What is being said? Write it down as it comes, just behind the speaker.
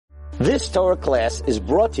This Torah class is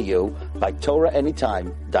brought to you by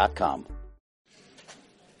TorahAnytime.com.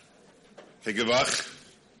 Thank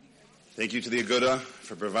you to the Agudah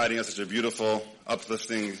for providing us such a beautiful,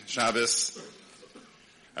 uplifting Shabbos.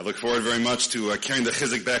 I look forward very much to carrying the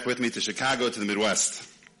Chizuk back with me to Chicago, to the Midwest.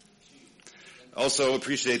 Also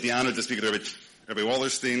appreciate the honor to speak with Rabbi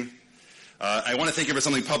Wallerstein. I want to thank him for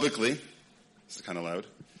something publicly. This is kind of loud.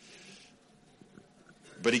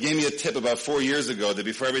 But he gave me a tip about 4 years ago that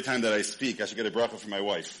before every time that I speak, I should get a bracha from my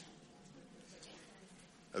wife.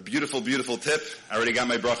 A beautiful, beautiful tip. I already got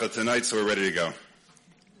my bracha tonight, so we're ready to go.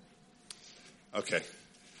 Okay.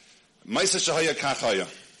 Maisa Shahaya Kachaya.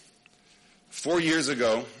 4 years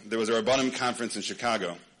ago, there was a Rabbanim conference in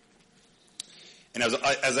Chicago. And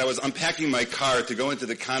as I was unpacking my car to go into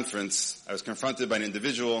the conference, I was confronted by an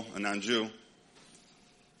individual, a non-Jew,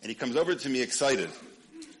 and he comes over to me excited.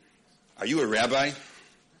 "Are you a rabbi?"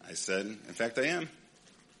 I said, "In fact, I am."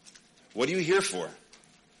 "What are you here for?"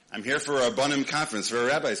 "I'm here for a Rabbanim conference, for a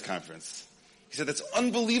rabbi's conference." He said, "That's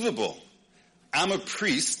unbelievable. I'm a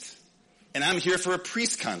priest, and I'm here for a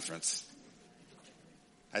priest conference."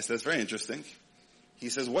 I said, "That's very interesting." He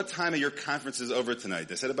says, "What time are your conferences over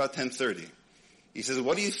tonight?" I said, "About 10:30. He says,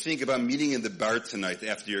 "What do you think about meeting in the bar tonight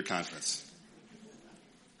after your conference?"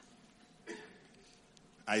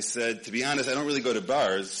 I said, "To be honest, I don't really go to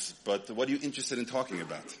bars, but what are you interested in talking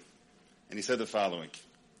about?" And he said the following: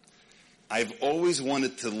 "I've always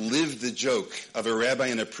wanted to live the joke of a rabbi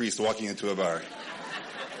and a priest walking into a bar."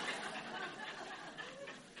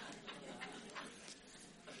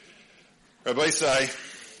 Rabbi Isai,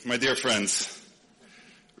 my dear friends,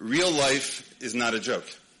 real life is not a joke.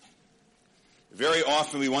 Very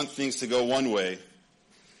often we want things to go one way,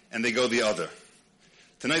 and they go the other.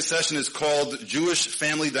 Tonight's session is called Jewish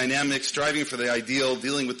Family Dynamics, Striving for the Ideal,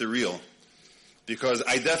 Dealing with the Real. Because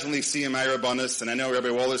I definitely see in my Rabbanis, and I know Rabbi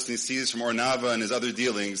Wallerstein sees from Ornava and his other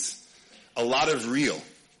dealings, a lot of real.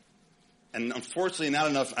 And unfortunately not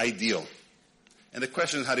enough ideal. And the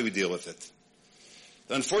question is, how do we deal with it?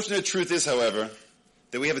 The unfortunate truth is, however,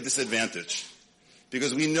 that we have a disadvantage.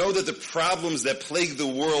 Because we know that the problems that plague the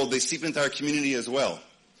world, they seep into our community as well.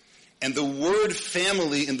 And the word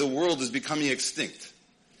family in the world is becoming extinct.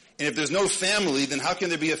 And if there's no family, then how can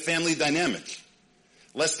there be a family dynamic?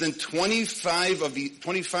 Less than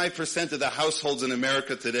 25% of the households in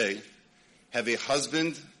America today have a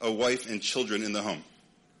husband, a wife, and children in the home.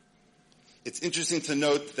 It's interesting to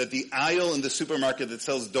note that the aisle in the supermarket that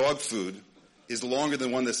sells dog food is longer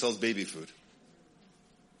than one that sells baby food.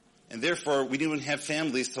 And therefore, we don't have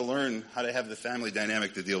families to learn how to have the family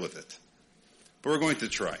dynamic to deal with it. But we're going to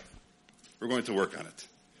try. We're going to work on it.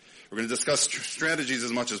 We're going to discuss strategies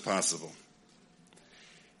as much as possible.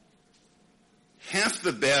 Half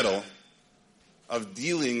the battle of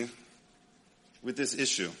dealing with this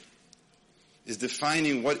issue is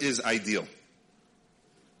defining what is ideal.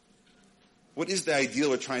 What is the ideal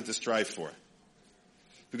we're trying to strive for?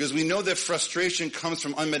 Because we know that frustration comes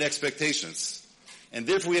from unmet expectations. And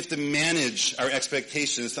therefore we have to manage our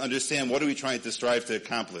expectations to understand what are we trying to strive to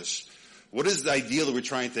accomplish. What is the ideal that we're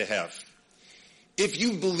trying to have? If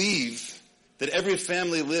you believe that every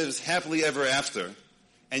family lives happily ever after,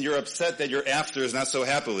 and you're upset that your after is not so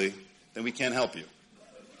happily, then we can't help you.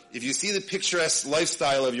 If you see the picturesque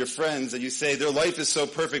lifestyle of your friends and you say, their life is so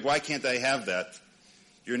perfect, why can't I have that?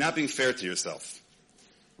 You're not being fair to yourself.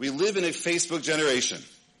 We live in a Facebook generation.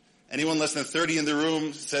 Anyone less than 30 in the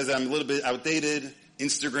room says I'm a little bit outdated,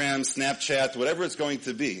 Instagram, Snapchat, whatever it's going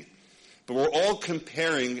to be. But we're all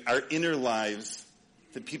comparing our inner lives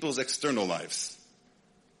to people's external lives.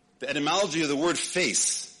 The etymology of the word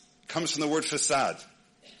face comes from the word facade.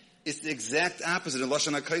 It's the exact opposite in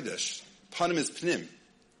Lashon HaKodesh. Panim is pnim.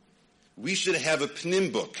 We should have a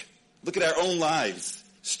pnim book. Look at our own lives.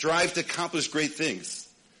 Strive to accomplish great things.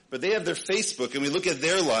 But they have their Facebook and we look at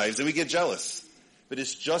their lives and we get jealous. But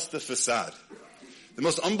it's just the facade. The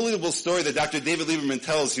most unbelievable story that Dr. David Lieberman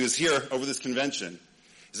tells, he was here over this convention,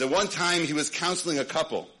 is that one time he was counseling a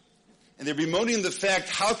couple. And they're bemoaning the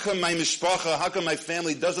fact, how come my mishpacha, how come my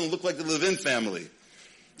family doesn't look like the Levin family?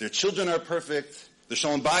 Their children are perfect. The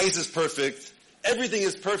Shalom Bayis is perfect. Everything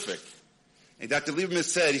is perfect. And Dr. Lieberman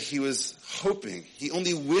said he was hoping, he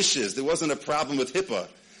only wishes there wasn't a problem with HIPAA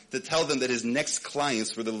to tell them that his next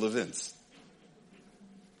clients were the Levins.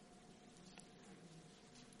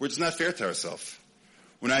 We're just not fair to ourselves.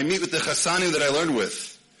 When I meet with the chassanim that I learned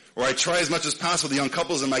with, or I try as much as possible the young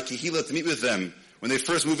couples in my kehila to meet with them when they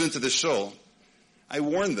first move into the shul, I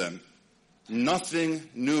warn them, nothing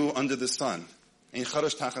new under the sun. Ein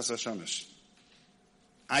chadash tachas hashamesh.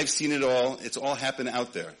 I've seen it all. It's all happened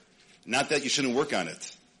out there. Not that you shouldn't work on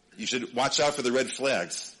it. You should watch out for the red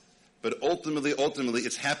flags. But ultimately,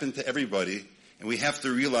 it's happened to everybody, and we have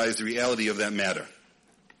to realize the reality of that matter.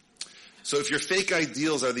 So if your fake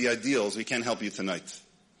ideals are the ideals, we can't help you tonight.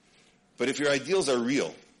 But if your ideals are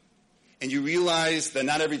real, and you realize that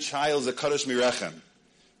not every child is a kadosh mirachem,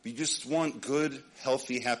 you just want good,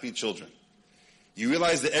 healthy, happy children. You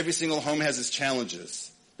realize that every single home has its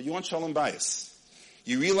challenges, but you want shalom bayis.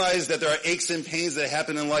 You realize that there are aches and pains that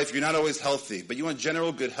happen in life. You're not always healthy, but you want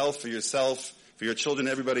general good health for yourself, for your children,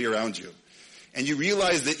 everybody around you. And you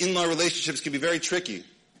realize that in-law relationships can be very tricky,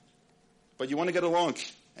 but you want to get along,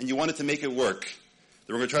 and you want it to make it work.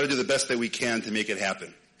 Then we're going to try to do the best that we can to make it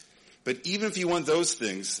happen. But even if you want those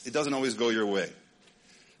things, it doesn't always go your way.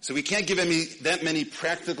 So we can't give that many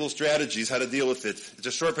practical strategies how to deal with it. It's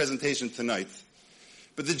a short presentation tonight.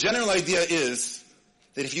 But the general idea is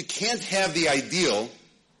that if you can't have the ideal,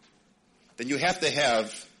 then you have to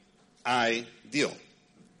have ideal.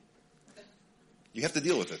 You have to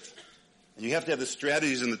deal with it. And you have to have the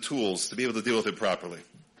strategies and the tools to be able to deal with it properly.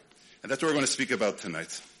 And that's what we're going to speak about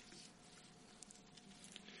tonight.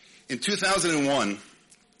 In 2001,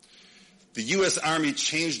 the U.S. Army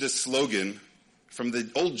changed its slogan from the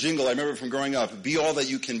old jingle I remember from growing up, "Be all that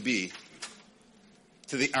you can be,"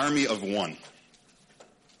 to the Army of One.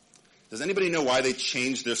 Does anybody know why they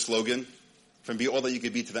changed their slogan from "Be all that you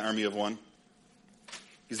can be" to the Army of One?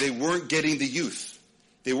 Because they weren't getting the youth.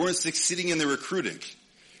 They weren't succeeding in their recruiting.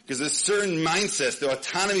 Because there's certain mindsets, the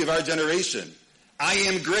autonomy of our generation. I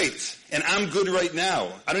am great, and I'm good right now.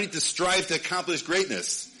 I don't need to strive to accomplish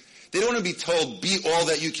greatness. They don't want to be told, "Be all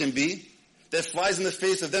that you can be." That flies in the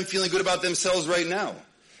face of them feeling good about themselves right now.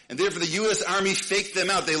 And therefore the U.S. Army faked them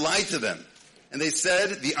out. They lied to them. And they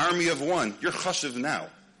said, the Army of One, you're chashuv now.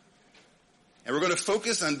 And we're going to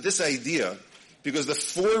focus on this idea because the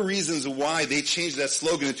 4 reasons why they changed that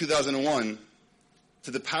slogan in 2001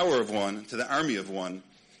 to the power of one, to the Army of One,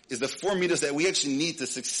 is the 4 meters that we actually need to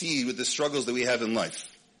succeed with the struggles that we have in life.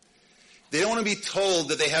 They don't want to be told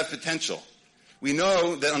that they have potential. We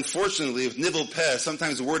know that unfortunately with nivel peh,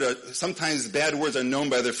 sometimes bad words are known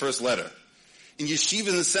by their first letter. In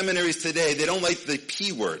yeshivas and seminaries today, they don't like the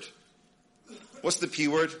P word. What's the P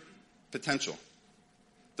word? Potential.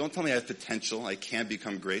 Don't tell me I have potential, I can't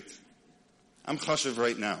become great. I'm chashuv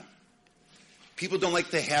right now. People don't like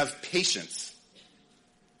to have patience.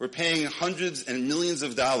 We're paying hundreds and millions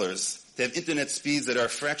of dollars to have internet speeds that are a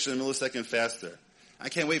fraction of a millisecond faster. I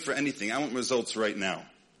can't wait for anything. I want results right now.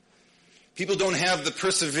 People don't have the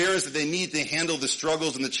perseverance that they need to handle the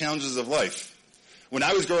struggles and the challenges of life. When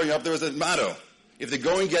I was growing up, there was a motto, if the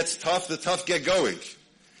going gets tough, the tough get going.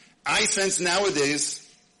 I sense nowadays,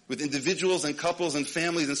 with individuals and couples and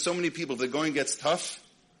families and so many people, if the going gets tough,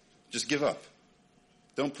 just give up.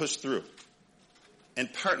 Don't push through.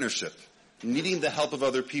 And partnership, needing the help of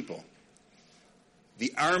other people.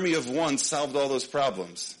 The Army of One solved all those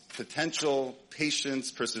problems. Potential,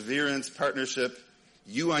 patience, perseverance, partnership.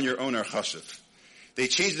 You on your own are chashuv. They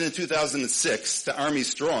changed it in 2006 to Army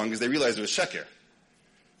Strong because they realized it was sheker.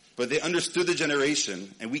 But they understood the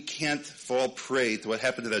generation, and we can't fall prey to what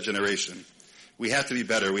happened to that generation. We have to be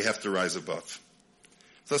better. We have to rise above.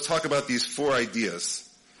 So let's talk about these 4 ideas,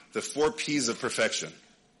 the 4 P's of perfection.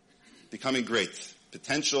 Becoming great.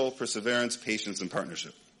 Potential, perseverance, patience, and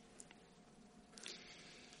partnership.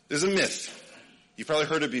 There's a myth. You've probably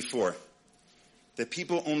heard it before. That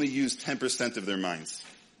people only use 10% of their minds.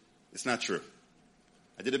 It's not true.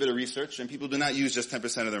 I did a bit of research, and people do not use just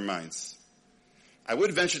 10% of their minds. I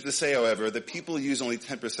would venture to say, however, that people use only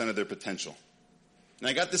 10% of their potential. And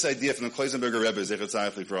I got this idea from the Kloisenberger Rebbe, Zechat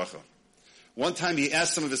Tzayach Livracha. One time he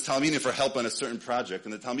asked some of his Talmidim for help on a certain project,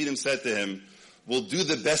 and the Talmidim said to him, "We'll do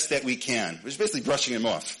the best that we can," which is basically brushing him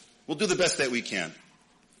off. "We'll do the best that we can."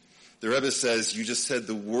 The Rebbe says, "You just said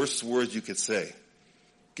the worst words you could say,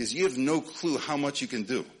 because you have no clue how much you can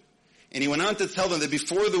do." And he went on to tell them that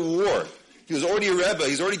before the war, he was already a Rebbe,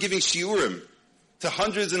 he's already giving shiurim to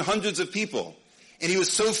hundreds and hundreds of people. And he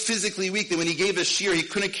was so physically weak that when he gave a shiur, he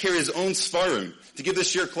couldn't carry his own svarim to give the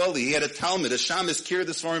shiur klali. He had a Talmud, a shamus, carry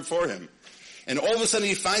the svarim for him. And all of a sudden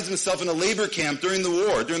he finds himself in a labor camp during the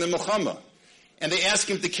war, during the Milchama. And they asked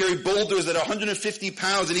him to carry boulders that are 150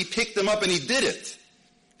 pounds, and he picked them up and he did it.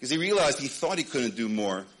 Because he realized he thought he couldn't do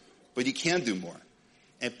more, but he can do more.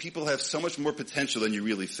 And people have so much more potential than you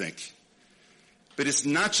really think. But it's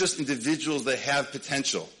not just individuals that have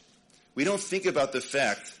potential. We don't think about the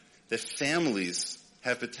fact that families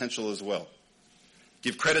have potential as well.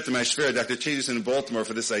 Give credit to my shver, Dr. Chedison in Baltimore,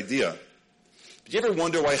 for this idea. Did you ever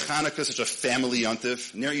wonder why Hanukkah is such a family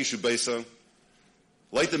yontif? Ner Yishu Beisa.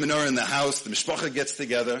 Light the menorah in the house, the mishpacha gets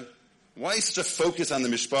together. Why is such a focus on the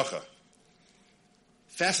mishpacha?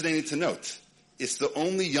 Fascinating to note. It's the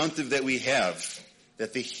only yontiv that we have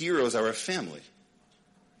that the heroes are a family.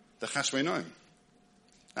 The Chashmonaim.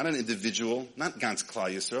 Not an individual, not Gans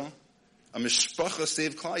Klal Yisrael. A mishpacha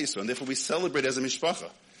saved Klal Yisrael, and therefore we celebrate as a mishpacha.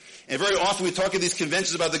 And very often we talk at these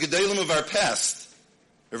conventions about the Gedolim of our past.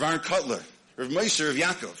 Rav Aaron Kotler, Rav Moshe, Rav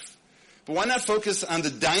Yaakov. But why not focus on the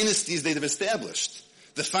dynasties they have established?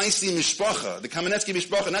 The Feinstein Mishpacha, the Kamenetsky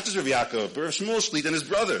Mishpacha, not just Rav Yaakov, but Rav Shmuel Shlit and his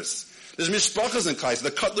brothers. There's Mishpachas in Klal Yisrael,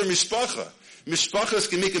 the Kotler Mishpacha. Mishpachas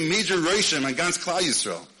can make a major roshim on Gans Klal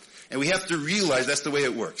Yisrael. And we have to realize that's the way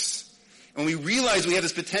it works. And when we realize we have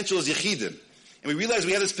this potential as Yechidim, and we realize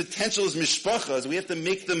we have this potential as Mishpachas, we have to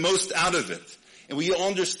make the most out of it. And we all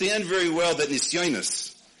understand very well that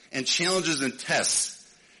nisyonos and challenges and tests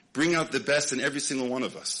bring out the best in every single one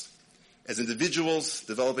of us. As individuals,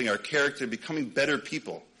 developing our character, becoming better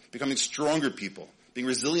people, becoming stronger people, being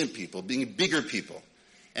resilient people, being bigger people.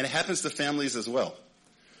 And it happens to families as well.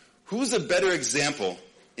 Who's a better example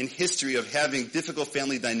in history of having difficult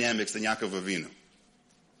family dynamics than Yaakov Avinu?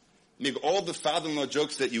 Make all the father-in-law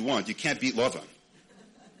jokes that you want. You can't beat Lavan.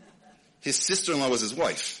 His sister-in-law was his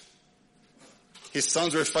wife. His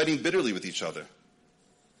sons were fighting bitterly with each other.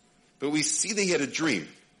 But we see that he had a dream.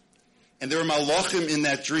 And there were malachim in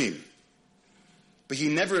that dream. But he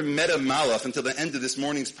never met a malach until the end of this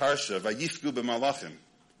morning's parsha, Vayifgu b'malachim.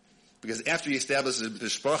 Because after he established his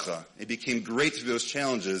mishpacha, it became great through those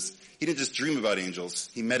challenges. He didn't just dream about angels,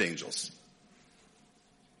 he met angels.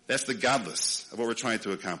 That's the godless of what we're trying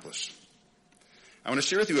to accomplish. I want to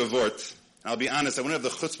share with you a vort. I'll be honest, I wouldn't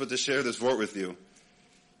have the chutzpah to share this vort with you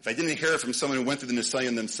if I didn't hear it from someone who went through the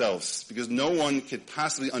Nisayon themselves. Because no one could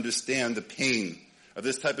possibly understand the pain of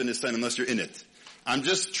this type of Nisayon unless you're in it. I'm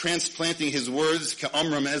just transplanting his words,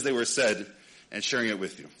 ka'amram, as they were said, and sharing it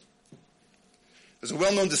with you. There's a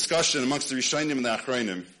well-known discussion amongst the Rishonim and the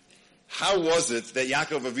Achronim. How was it that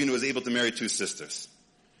Yaakov Avinu was able to marry two sisters?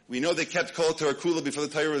 We know they kept Kol Torah Kula before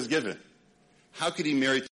the Torah was given. How could he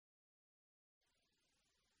marry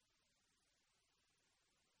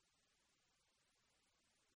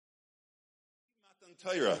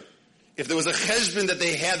Torah? If there was a cheshbon that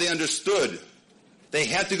they had, they understood. They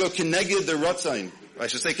had to go keneged the Ratzain. I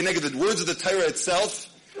should say keneged the words of the Torah itself.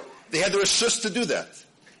 They had the reshus to do that.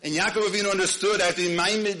 And Yaakov Avinu understood, I have to be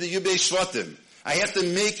maimed the Yubei Shvatim. I have to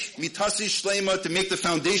make mitasi shlema to make the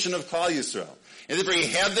foundation of Klal Yisrael. And therefore he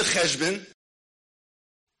had the cheshbon.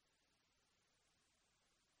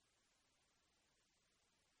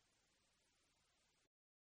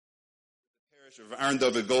 The parish of Aaron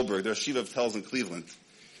David Goldberg, the Yeshiva of Tells in Cleveland.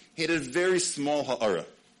 He had a very small ha'ara.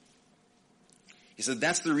 He said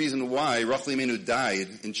that's the reason why Rachel Imenu died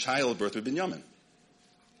in childbirth with Binyamin.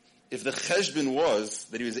 If the cheshbon was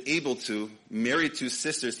that he was able to marry two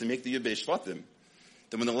sisters to make the Yubei Shvatim,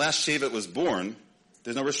 then when the last Shevet was born,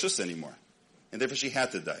 there's no Rishus anymore. And therefore she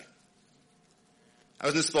had to die. I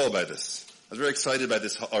was inspired by this. I was very excited by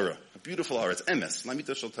this ha'ara. A beautiful ha'ara. It's emes,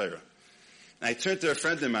 lamita shel Torah. And I turned to a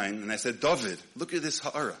friend of mine and I said, David, look at this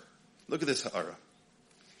ha'ara. Look at this ha'ara.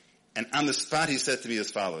 And on the spot he said to me as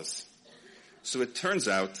follows. So it turns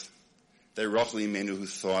out that Rachel Imenu, who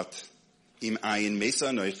thought, Im ayin mesa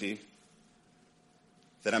anoichi,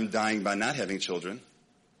 that I'm dying by not having children,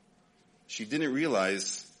 she didn't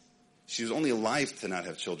realize she was only alive to not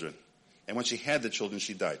have children. And when she had the children,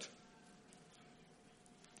 she died.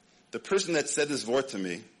 The person that said this word to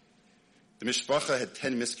me, the mishpacha had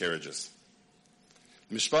 10 miscarriages.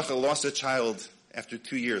 The mishpacha lost a child after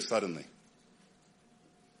 2 years suddenly.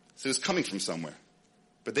 So it was coming from somewhere.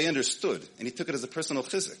 But they understood, and he took it as a personal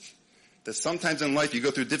chizik, that sometimes in life you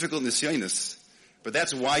go through difficult nisyonos, but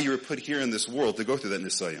that's why you were put here in this world, to go through that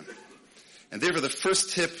nisayon. And therefore the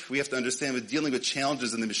first tip we have to understand with dealing with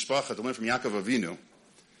challenges in the mishpacha, to learn from Yaakov Avinu,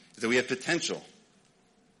 is that we have potential.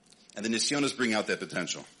 And the nisyonos bring out that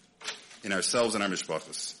potential in ourselves and our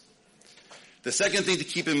mishpachas. The second thing to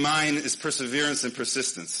keep in mind is perseverance and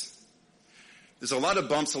persistence. There's a lot of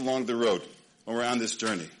bumps along the road when we're on this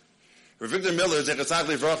journey. Rav Victor Miller, Zechatzach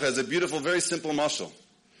Livracha, has a beautiful, very simple mashal.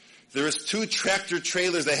 There was 2 tractor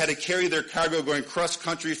trailers that had to carry their cargo going cross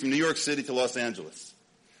country from New York City to Los Angeles.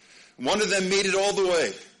 One of them made it all the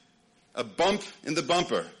way. A bump in the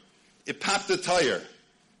bumper. It popped the tire.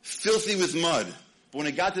 Filthy with mud. But when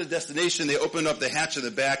it got to the destination, they opened up the hatch of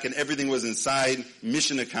the back and everything was inside.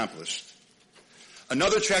 Mission accomplished.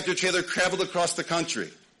 Another tractor trailer traveled across the country.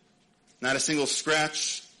 Not a single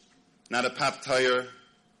scratch. Not a popped tire.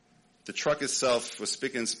 The truck itself was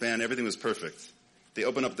spick and span. Everything was perfect. They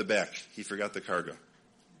opened up the back. He forgot the cargo.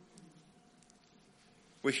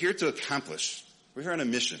 We're here to accomplish. We're here on a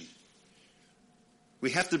mission.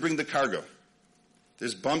 We have to bring the cargo.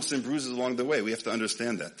 There's bumps and bruises along the way. We have to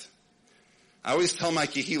understand that. I always tell my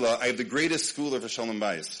kehila, I have the greatest schooler for Shalom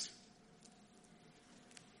Bayis.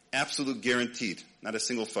 Absolute guaranteed. Not a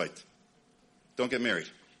single fight. Don't get married.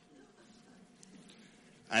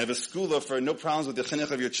 I have a schooler for no problems with the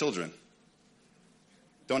chinuch of your children.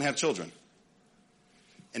 Don't have children.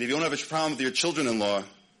 And if you don't have a problem with your children-in-law,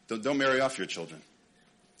 don't marry off your children.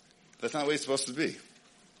 That's not the way it's supposed to be.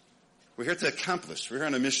 We're here to accomplish. We're here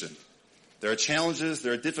on a mission. There are challenges,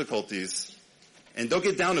 there are difficulties, and don't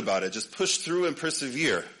get down about it. Just push through and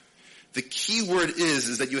persevere. The key word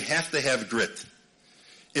is that you have to have grit.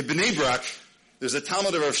 In Bnei Brak, there's a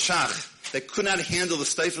Talmud of Rav Shach that could not handle the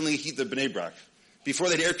stifling heat of Bnei Brak before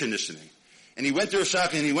they had air conditioning. And he went to Rav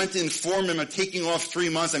Shach and he went to inform him, I'm taking off 3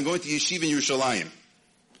 months, I'm going to Yeshiva in Yerushalayim.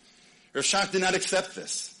 Rav Shach did not accept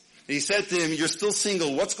this. And he said to him, you're still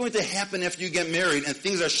single, what's going to happen after you get married and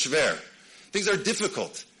things are schwer? Things are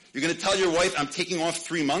difficult. You're going to tell your wife, I'm taking off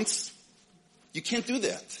 3 months? You can't do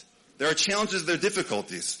that. There are challenges, there are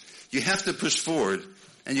difficulties. You have to push forward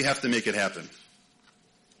and you have to make it happen.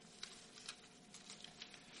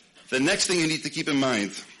 The next thing you need to keep in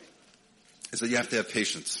mind is that you have to have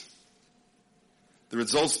patience. The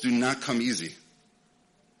results do not come easy,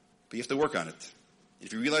 but you have to work on it.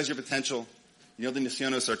 If you realize your potential, you know the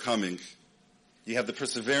nisyonos are coming, you have the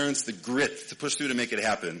perseverance, the grit to push through to make it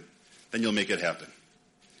happen, then you'll make it happen.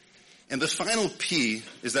 And the final P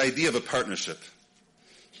is the idea of a partnership.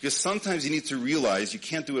 Because sometimes you need to realize you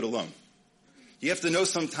can't do it alone. You have to know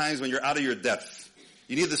sometimes when you're out of your depth,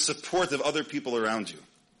 you need the support of other people around you.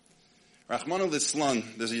 Rachmana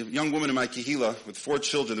litzlan, there's a young woman in my kehila with 4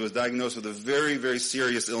 children that was diagnosed with a very, very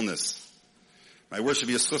serious illness. My worship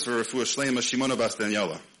Yischus for Refuah Shleima Shimona Bas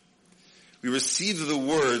Daniela. We received the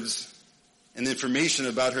words and the information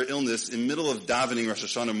about her illness in the middle of davening Rosh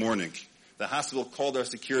Hashanah morning. The hospital called our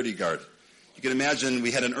security guard. You can imagine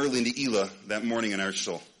we had an early Ne'ilah that morning in our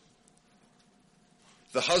shul.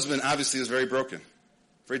 The husband obviously was very broken.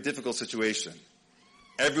 Very difficult situation.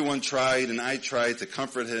 Everyone tried and I tried to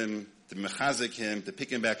comfort him, to mechazik him, to pick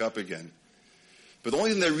him back up again. But the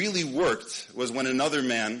only thing that really worked was when another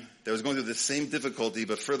man that was going through the same difficulty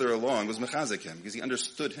but further along was mechazik him, because he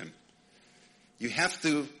understood him. You have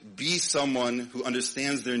to be someone who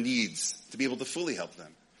understands their needs to be able to fully help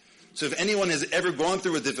them. So if anyone has ever gone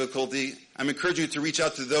through a difficulty, I'm encouraging you to reach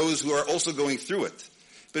out to those who are also going through it.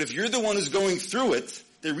 But if you're the one who's going through it,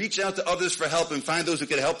 then reach out to others for help and find those who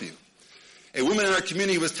can help you. A woman in our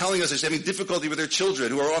community was telling us that she's having difficulty with her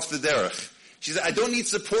children who are off the derech. She said, I don't need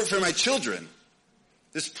support for my children.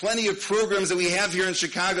 There's plenty of programs that we have here in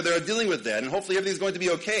Chicago that are dealing with that, and hopefully everything's going to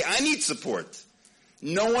be okay. I need support.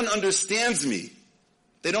 No one understands me.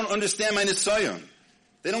 They don't understand my nisayon.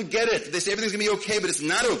 They don't get it. They say everything's going to be okay, but it's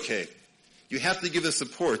not okay. You have to give the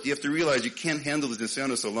support. You have to realize you can't handle the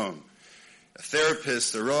nisayonos alone. A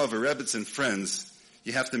therapist, a rav, a rebbetzin, and friends,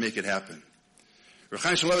 you have to make it happen. Reb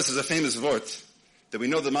Chaim Shmulevitz has a famous vort that we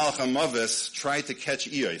know the Malach HaMaves tried to catch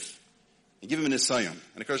Eoth and give him an nisayon.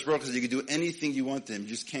 And Akash Baruch says you can do anything you want to him, you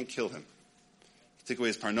just can't kill him. He took away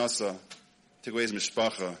his parnasa, took away his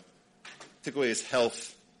mishpacha, took away his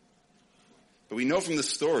health. But we know from the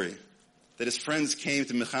story that his friends came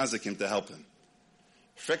to mechazik him to help him.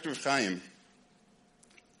 Frekt Reb Chaim,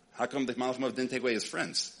 how come the Malach HaMaves didn't take away his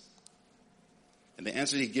friends? And the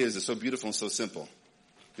answer he gives is so beautiful and so simple.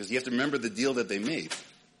 Because you have to remember the deal that they made.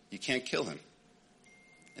 You can't kill him.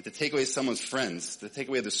 And to take away someone's friends, to take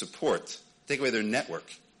away their support, to take away their network,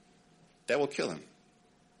 that will kill him.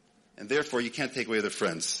 And therefore, you can't take away their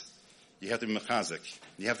friends. You have to be mechazik.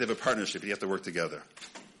 You have to have a partnership. You have to work together.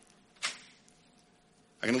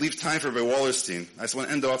 I'm going to leave time for Rabbi Wallerstein. I just want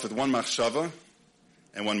to end off with one machshava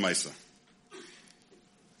and one maisa.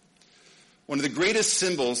 One of the greatest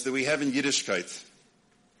symbols that we have in Yiddishkeit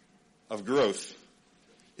of growth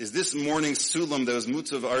is this morning's sulam that was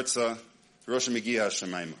mutzav arza Rosh Megiyah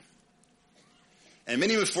Shemaima. And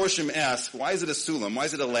many Meforshim ask, why is it a sulam? Why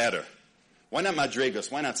is it a ladder? Why not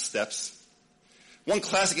madregos? Why not steps? One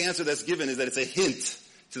classic answer that's given is that it's a hint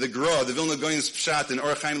to the Gra, the Vilna Gaon's Pshat in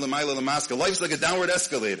Orach Chaim L'mayla L'maska. Life's like a downward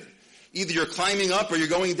escalator. Either you're climbing up or you're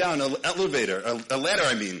going down, an elevator, a ladder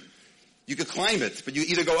I mean. You could climb it, but you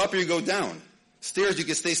either go up or you go down. Stairs, you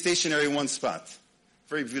can stay stationary in one spot.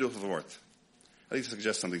 Very beautiful word. I'd like to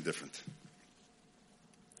suggest something different.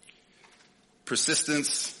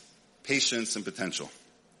 Persistence, patience, and potential.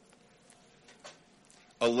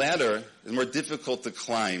 A ladder is more difficult to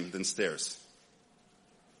climb than stairs.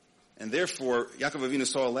 And therefore, Yaakov Avinu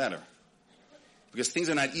saw a ladder. Because things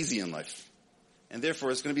are not easy in life. And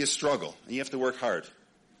therefore, it's going to be a struggle. And you have to work hard.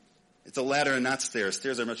 It's a ladder and not stairs.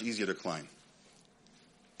 Stairs are much easier to climb.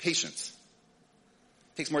 Patience.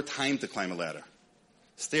 It takes more time to climb a ladder.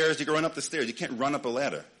 Stairs, you can run up the stairs. You can't run up a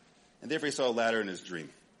ladder. And therefore he saw a ladder in his dream.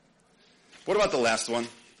 What about the last one?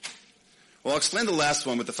 Well, I'll explain the last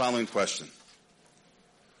one with the following question.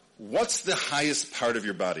 What's the highest part of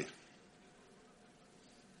your body?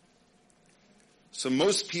 So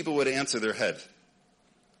most people would answer their head.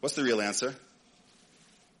 What's the real answer?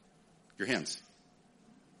 Your hands.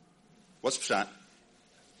 What's pshat?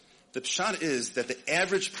 The pshat is that the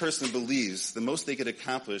average person believes the most they could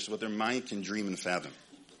accomplish is what their mind can dream and fathom.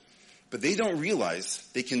 But they don't realize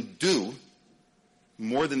they can do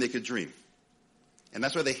more than they could dream. And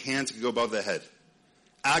that's why the hands can go above the head.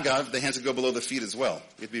 Agav, the hands can go below the feet as well.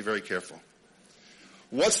 You have to be very careful.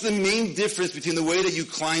 What's the main difference between the way that you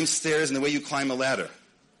climb stairs and the way you climb a ladder?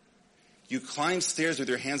 You climb stairs with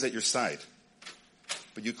your hands at your side.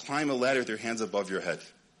 But you climb a ladder with your hands above your head.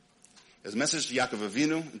 As a message to Yaakov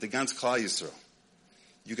Avinu and to Gans Klal Yisrael,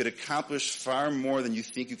 you could accomplish far more than you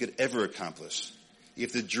think you could ever accomplish. You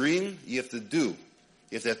have to dream, you have to do.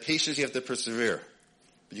 You have to have patience, you have to persevere.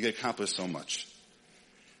 But you can accomplish so much.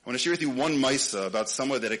 I want to share with you one Maisa about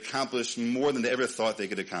someone that accomplished more than they ever thought they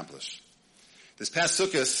could accomplish. This past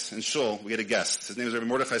Sukkot in Shul, we had a guest. His name is Rabbi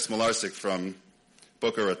Mordechai Smolarsik from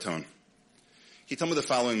Boca Raton. He told me the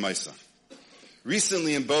following Maisa.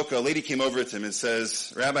 Recently in Boca, a lady came over to him and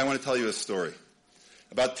says, Rabbi, I want to tell you a story.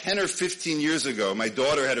 About 10 or 15 years ago, my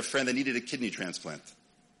daughter had a friend that needed a kidney transplant.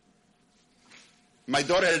 My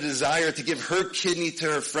daughter had a desire to give her kidney to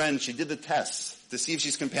her friend. She did the tests to see if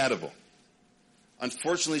she's compatible.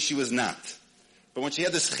 Unfortunately, she was not. But when she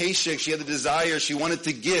had this cheshek, she had the desire, she wanted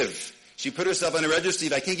to give. She put herself on a registry.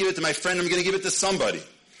 If I can't give it to my friend, I'm going to give it to somebody.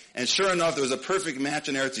 And sure enough, there was a perfect match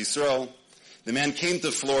in Eretz Yisrael. The man came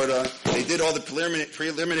to Florida. They did all the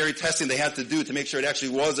preliminary testing they had to do to make sure it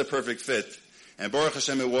actually was a perfect fit. And Baruch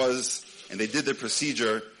Hashem it was. And they did the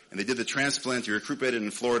procedure. And they did the transplant. He recuperated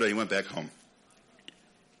in Florida. He went back home.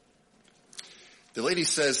 The lady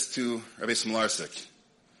says to Rabbi Smolarsik,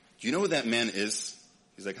 do you know who that man is?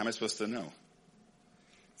 He's like, how am I supposed to know?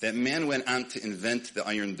 That man went on to invent the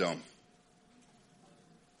Iron Dome.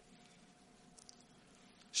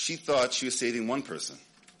 She thought she was saving one person.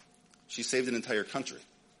 She saved an entire country.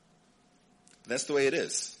 That's the way it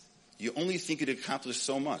is. You only think you could accomplish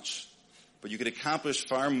so much, but you could accomplish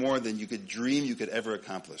far more than you could dream you could ever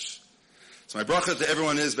accomplish. So my bracha to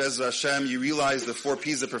everyone is, Be'ez Hashem, you realize the 4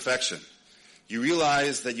 P's of perfection. You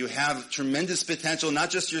realize that you have tremendous potential, not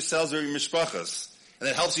just yourselves or your mishpachas, and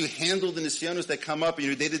that helps you handle the nisyonos that come up in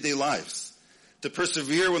your day-to-day lives. To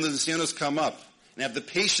persevere when the nisyonos come up, and have the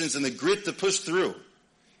patience and the grit to push through,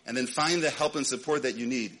 and then find the help and support that you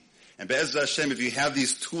need. And Be'ez Hashem, if you have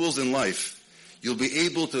these tools in life, you'll be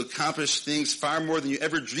able to accomplish things far more than you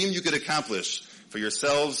ever dreamed you could accomplish for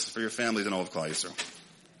yourselves, for your families, and all of Klal Yisrael.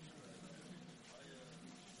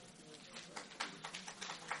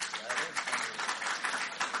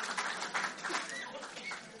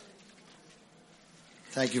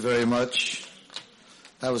 Thank you very much.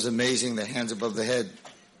 That was amazing, the hands above the head.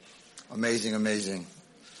 Amazing, amazing.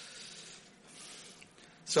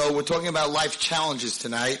 So we're talking about life challenges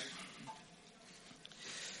tonight.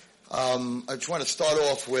 I just want to start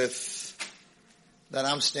off with that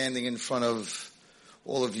I'm standing in front of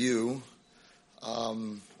all of you.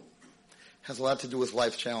 Has a lot to do with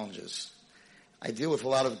life challenges. I deal with a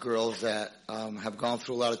lot of girls that have gone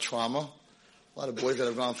through a lot of trauma, a lot of boys that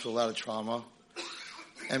have gone through a lot of trauma,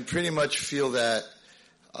 and pretty much feel that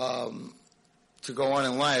to go on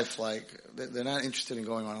in life, like they're not interested in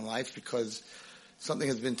going on in life because something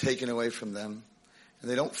has been taken away from them, and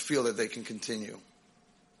they don't feel that they can continue.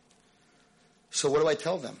 So what do I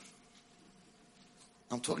tell them?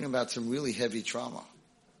 I'm talking about some really heavy trauma.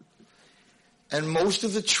 And most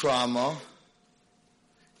of the trauma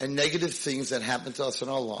and negative things that happen to us in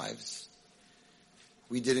our lives,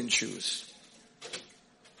 we didn't choose.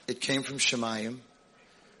 It came from Shemayim.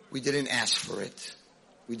 We didn't ask for it.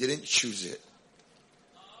 We didn't choose it.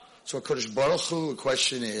 So HaKadosh Baruch Hu, the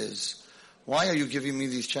question is, why are you giving me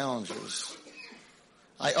these challenges?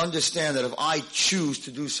 I understand that if I choose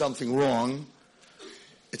to do something wrong,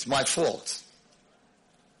 it's my fault.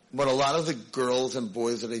 But a lot of the girls and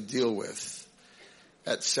boys that I deal with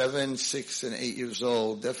at 7, 6, and 8 years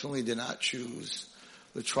old definitely did not choose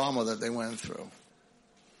the trauma that they went through.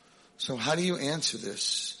 So how do you answer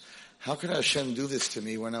this? How could Hashem do this to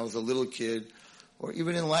me when I was a little kid, or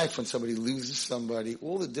even in life when somebody loses somebody,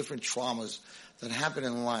 all the different traumas that happen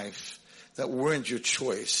in life that weren't your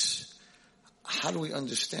choice? How do we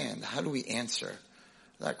understand? How do we answer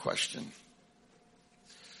that question?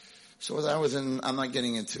 So I'm not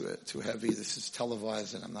getting into it too heavy. This is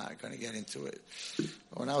televised and I'm not going to get into it.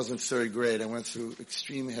 When I was in 3rd grade, I went through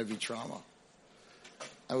extreme heavy trauma.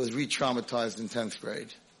 I was re-traumatized in 10th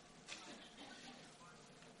grade.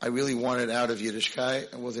 I really wanted out of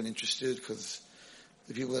Yiddishkeit. I wasn't interested because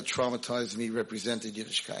the people that traumatized me represented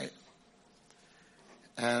Yiddishkeit.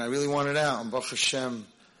 And I really wanted out. And Baruch Hashem,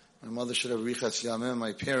 my mother should have Richas Yameh,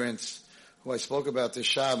 my parents, who I spoke about this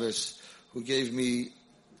Shabbos, who gave me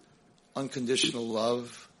unconditional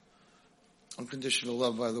love. Unconditional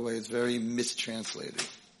love, by the way, is very mistranslated.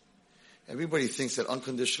 Everybody thinks that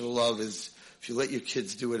unconditional love is if you let your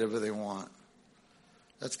kids do whatever they want.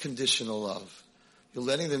 That's conditional love. You're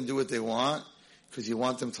letting them do what they want because you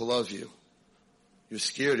want them to love you. You're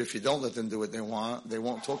scared if you don't let them do what they want, they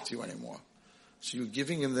won't talk to you anymore. So you're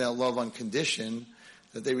giving them that love on condition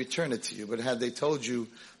that they return it to you. But had they told you,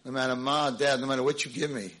 no matter Ma, Dad, no matter what you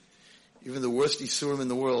give me, even the worst Isurim in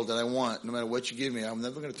the world that I want, no matter what you give me, I'm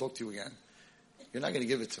never going to talk to you again. You're not going to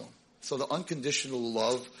give it to them. So the unconditional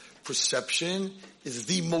love perception is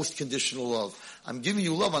the most conditional love. I'm giving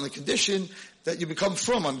you love on the condition that you become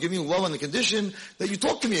from. I'm giving you love on the condition that you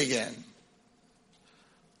talk to me again.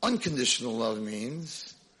 Unconditional love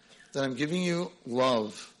means that I'm giving you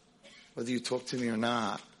love, whether you talk to me or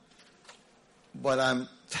not. But I'm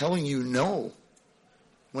telling you no,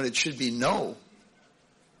 when it should be no.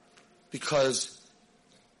 Because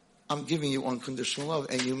I'm giving you unconditional love,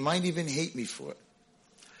 and you might even hate me for it.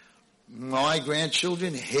 My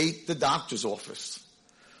grandchildren hate the doctor's office.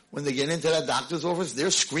 When they get into that doctor's office,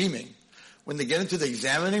 they're screaming. When they get into the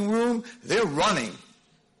examining room, they're running.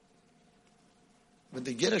 When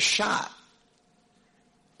they get a shot,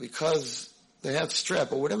 because they have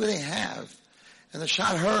strep or whatever they have, and the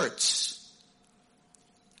shot hurts,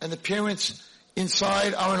 and the parents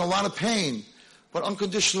inside are in a lot of pain, but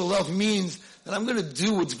unconditional love means that I'm going to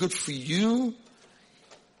do what's good for you,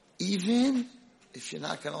 even if you're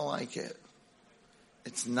not going to like it.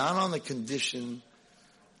 It's not on the condition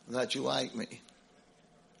that you like me.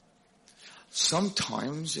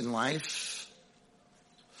 Sometimes in life,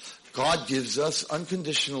 God gives us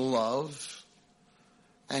unconditional love,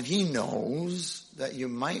 and He knows that you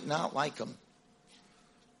might not like Him.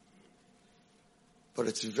 But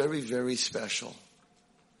it's very, very special.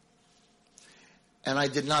 And I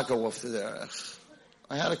did not go off the derech.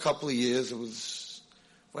 I had a couple of years.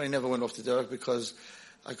 But I never went off the derech because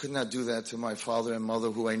I could not do that to my father and mother,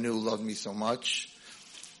 who I knew loved me so much.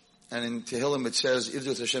 And in Tehillim it says,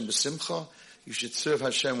 Ivdus Hashem b'simcha, you should serve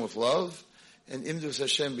Hashem with love. And Ivdus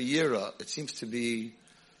Hashem b'yira, it seems to be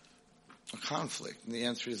a conflict. And the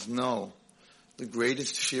answer is no. The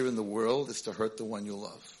greatest fear in the world is to hurt the one you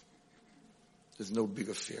love. There's no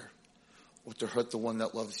bigger fear. Or to hurt the one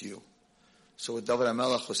that loves you. So what David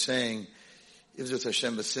HaMelech was saying, Ivdus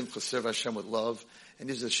Hashem b'simcha, serve Hashem with love. And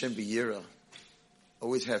Ivdus Hashem b'yira,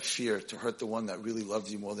 always have fear to hurt the one that really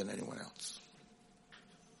loves you more than anyone else.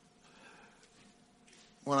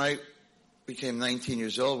 When I became 19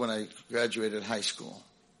 years old, when I graduated high school,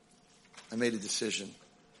 I made a decision.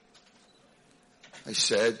 I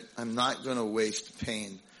said, I'm not going to waste the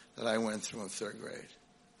pain that I went through in third grade.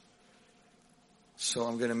 So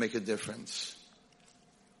I'm going to make a difference.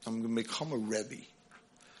 I'm going to become a Rebbe.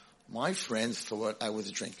 My friends thought I was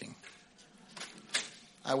drinking.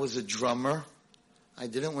 I was a drummer. I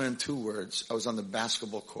didn't learn 2 words. I was on the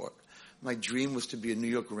basketball court. My dream was to be a New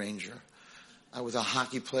York Ranger. I was a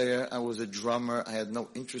hockey player. I was a drummer. I had no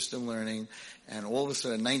interest in learning. And all of a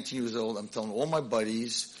sudden, at 19 years old, I'm telling all my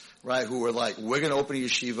buddies, right, who were like, we're going to open a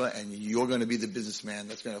yeshiva and you're going to be the businessman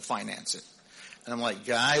that's going to finance it. And I'm like,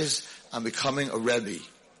 guys, I'm becoming a Rebbe.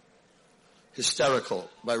 Hysterical.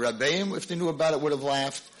 By Rabbeim, if they knew about it, would have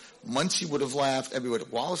laughed. Muncie would have laughed. Everybody.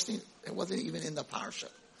 Wallerstein, it wasn't even in the parsha.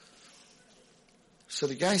 So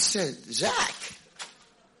the guy said, Zach,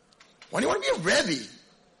 why do you want to be a Rebbe?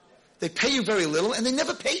 They pay you very little and they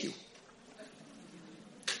never pay you.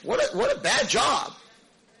 What a bad job.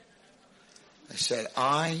 I said,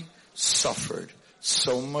 I suffered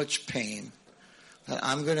so much pain that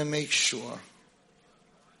I'm going to make sure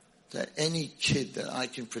that any kid that I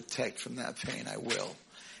can protect from that pain, I will.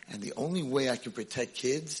 And the only way I can protect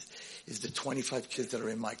kids is the 25 kids that are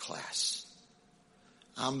in my class.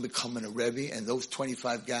 I'm becoming a Rebbe, and those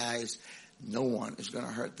 25 guys, no one is going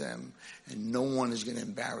to hurt them, and no one is going to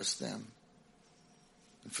embarrass them.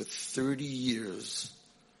 And for 30 years,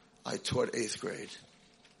 I taught 8th grade,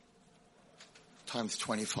 times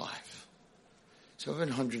 25.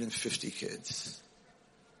 750 kids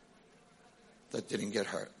that didn't get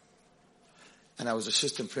hurt. And I was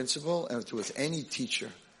assistant principal, and if there was any teacher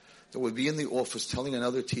that would be in the office telling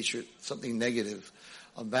another teacher something negative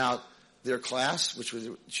about their class, which was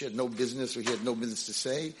she had no business or he had no business to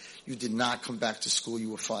say, you did not come back to school,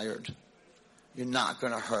 you were fired. You're not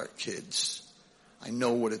going to hurt kids. I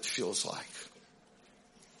know what it feels like.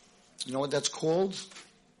 You know what that's called?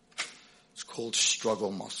 It's called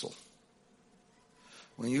struggle muscle.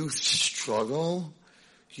 When you struggle,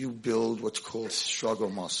 you build what's called struggle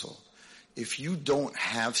muscle. If you don't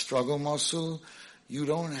have struggle muscle, you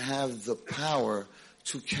don't have the power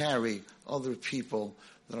to carry other people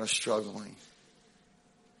that are struggling.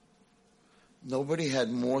 Nobody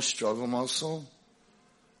had more struggle muscle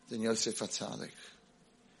than Yosef HaTzadik.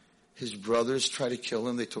 His brothers tried to kill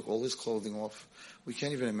him. They took all his clothing off. We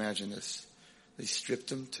can't even imagine this. They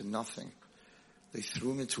stripped him to nothing. They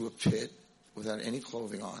threw him into a pit without any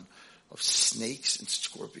clothing on of snakes and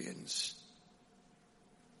scorpions.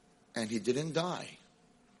 And he didn't die.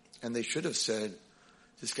 And they should have said,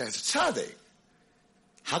 this guy's a tzaddik.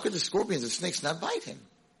 How could the scorpions and snakes not bite him?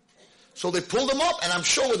 So they pulled him up, and I'm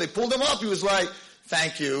sure when they pulled him up, he was like,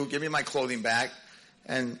 thank you, give me my clothing back,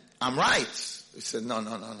 and I'm right. They said, no.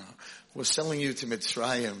 We're selling you to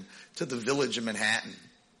Mitzrayim, to the village in Manhattan.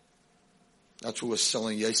 That's what we're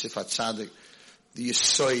selling Yosef HaTzadik, the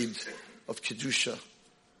Yesod of Kedusha.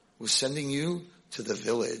 We're sending you to the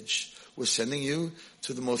village. We're sending you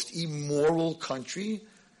to the most immoral country,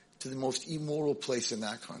 to the most immoral place in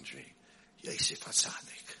that country. Yosef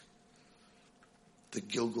HaTzadik. The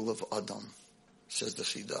Gilgal of Adam, says the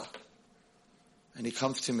Chidah. And he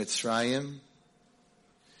comes to Mitzrayim,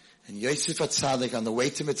 and Yosef HaTzadik on the way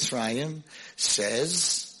to Mitzrayim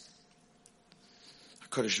says,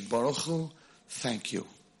 HaKadosh Baruch Hu, thank you.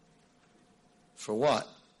 For what?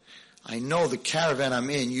 I know the caravan I'm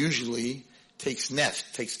in usually takes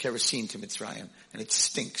neft, takes kerosene to Mitzrayim, and it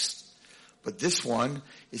stinks. But this one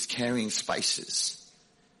is carrying spices.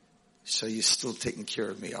 So you're still taking care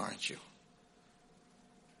of me, aren't you?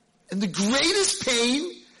 In the greatest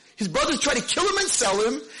pain, his brothers try to kill him and sell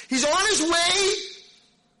him. He's on his way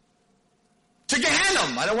to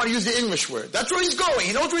Gehenna. I don't want to use the English word. That's where he's going.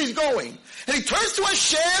 He knows where he's going. And he turns to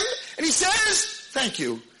Hashem and he says, thank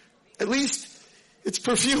you. At least it's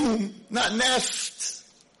perfume, not neft.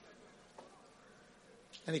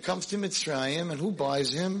 And he comes to Mitzrayim, and who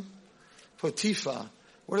buys him? Potiphar.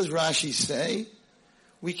 What does Rashi say?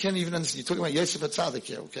 We can't even understand. You're talking about Yosef HaTzadik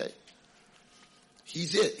here, okay?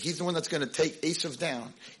 He's it. He's the one that's going to take Esav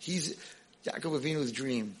down. He's Yaakov Avinu's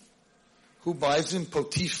dream. Who buys him?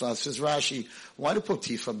 Potiphar, says Rashi. Why did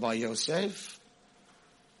Potiphar buy Yosef?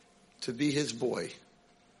 To be his boy.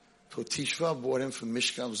 Potiphar bought him from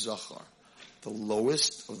Mishkav Zachar, the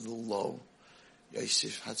lowest of the low.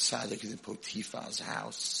 Yosef HaTzadik is in Potiphar's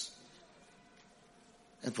house.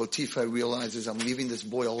 And Potiphar realizes, I'm leaving this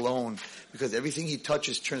boy alone because everything he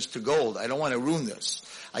touches turns to gold. I don't want to ruin this.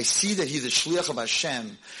 I see that he's a shliach of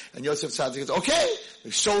Hashem. And Yosef HaTzadik says, okay,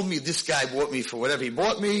 they sold me, this guy bought me for whatever he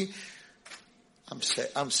bought me. I'm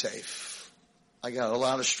safe. I got a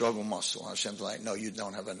lot of struggle muscle. Hashem's like, no, you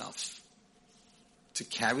don't have enough. To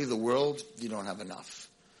carry the world, you don't have enough.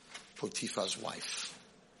 Potiphar's wife.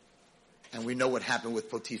 And we know what happened with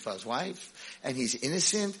Potiphar's wife. And he's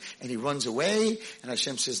innocent, and he runs away. And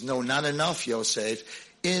Hashem says, no, not enough, Yosef.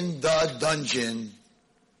 In the dungeon.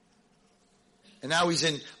 And now he's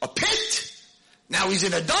in a pit. Now he's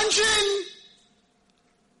in a dungeon.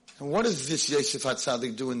 And what does this Yosef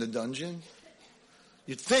HaTzadik do in the dungeon?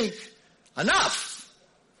 You'd think, enough.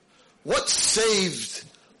 What saved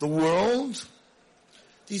the world?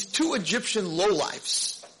 These two Egyptian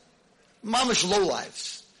lowlifes. Mamish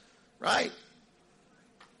lowlifes. Right?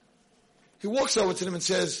 He walks over to them and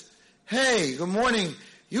says, hey, good morning.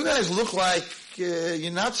 You guys look like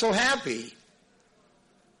you're not so happy.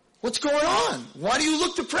 What's going on? Why do you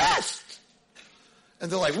look depressed?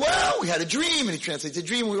 And they're like, well, we had a dream. And he translates the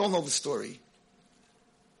dream. We all know the story.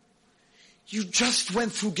 You just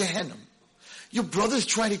went through Gehenna. Your brothers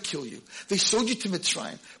tried to kill you. They sold you to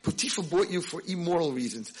Mitzrayim. Potiphar bought you for immoral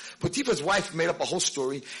reasons. Potiphar's wife made up a whole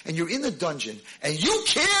story, and you're in the dungeon. And you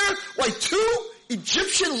care why two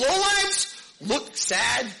Egyptian lowlifes look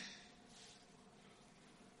sad?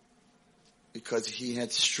 Because he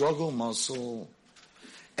had struggle muscle,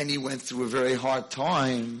 and he went through a very hard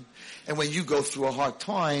time. And when you go through a hard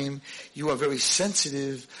time, you are very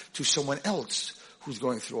sensitive to someone else who's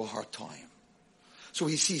going through a hard time. So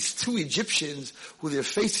he sees two Egyptians who their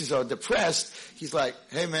faces are depressed. He's like,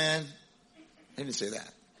 hey man. He didn't say that.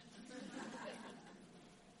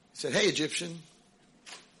 He said, hey Egyptian,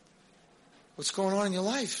 what's going on in your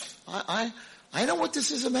life? I know what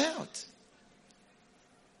this is about.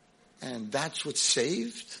 And that's what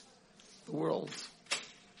saved the world.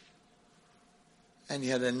 And he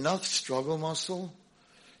had enough struggle muscle.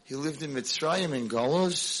 He lived in Mitzrayim in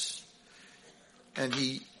Galus. And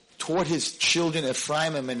he taught his children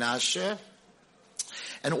Ephraim and Menashe.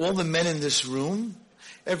 and all the men in this room,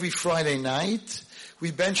 every Friday night,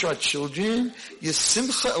 we bench our children,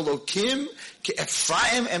 Yesimcha Elokim, Ke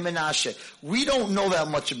Ephraim and Menashe. We don't know that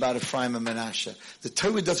much about Ephraim and Menashe. The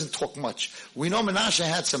Torah doesn't talk much. We know Menashe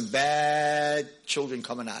had some bad children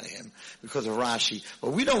coming out of him because of Rashi.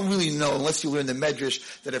 But we don't really know, unless you learn the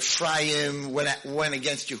Medrash, that Ephraim went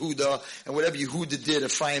against Yehuda, and whatever Yehuda did,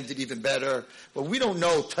 Ephraim did even better. But we don't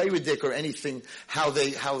know Torah or anything, how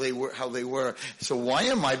they were. So why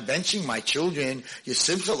am I benching my children?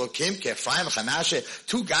 Yesimcha Elokim, Ke Ephraim and Menashe.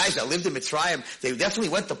 Two guys that lived in Mitzrayim, they definitely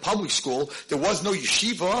went to public school. There was no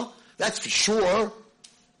yeshiva, that's for sure.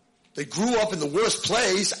 They grew up in the worst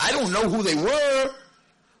place. I don't know who they were.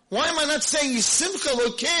 Why am I not saying Yisimcha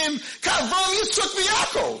Elokim Kavram Yitzchak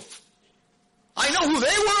v'Yaakov? I know who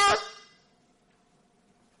they were.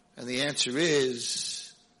 And the answer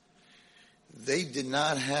is, they did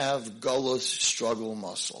not have Golus struggle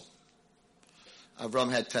muscle.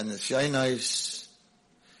 Avram had 10 Nisyainais.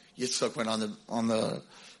 Yitzchak went on the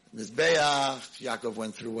Mizbeach. Yaakov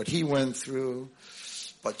went through what he went through.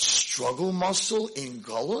 But struggle muscle in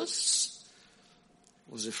Golus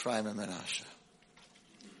was Ephraim and Menashe.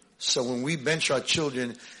 So when we bench our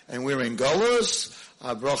children and we're in Golus,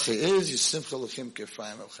 our bracha is Yisimcha L'chim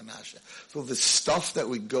K'Ephraim and Menashe. So the stuff that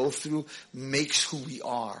we go through makes who we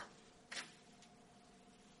are.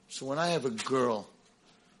 So when I have a girl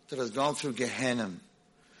that has gone through Gehenna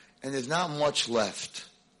and there's not much left,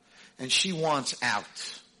 and she wants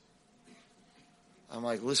out, I'm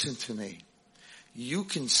like, listen to me. You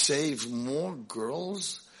can save more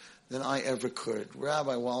girls than I ever could.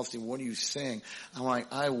 Rabbi Wallerstein, what are you saying? I'm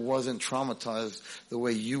like, I wasn't traumatized the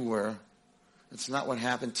way you were. It's not what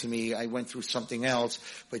happened to me. I went through something else,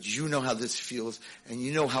 but you know how this feels, and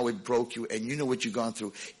you know how it broke you, and you know what you've gone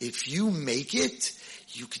through. If you make it,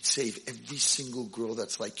 you could save every single girl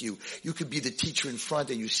that's like you. You could be the teacher in front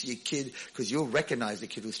and you see a kid, because you'll recognize the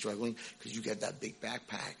kid who's struggling, because you got that big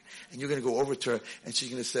backpack. And you're going to go over to her, and she's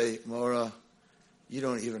going to say, Maura, you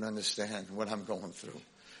don't even understand what I'm going through.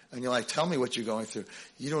 And you're like, tell me what you're going through.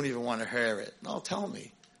 You don't even want to hear it. No, tell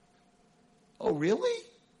me. Oh, really?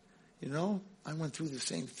 You know, I went through the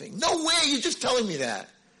same thing. No way, you're just telling me that.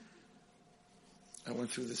 I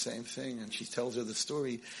went through the same thing, and she tells her the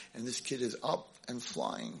story, and this kid is up and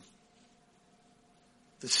flying.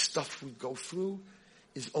 The stuff we go through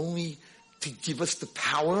is only to give us the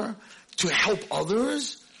power to help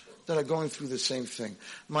others that are going through the same thing.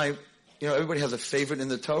 Everybody has a favorite in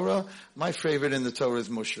the Torah. My favorite in the Torah is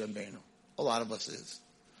Moshe Rabbeinu. A lot of us is.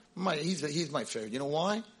 He's my favorite. You know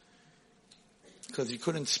why? Because he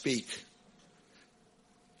couldn't speak.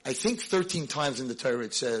 I think 13 times in the Torah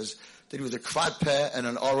it says that he was a kvad peh and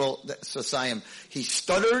an oral sasayim. He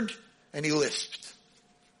stuttered and he lisped.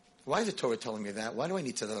 Why is the Torah telling me that? Why do I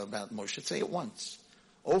need to know about Moshe? Say it once.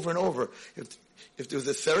 Over and over. If there was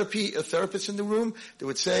a therapist in the room, they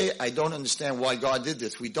would say, I don't understand why God did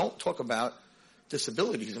this. We don't talk about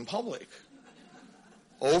disabilities in public.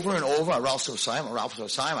 Over and over, Ralph Sosayim,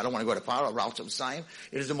 I don't want to go to Paro, Ralph Sosayim.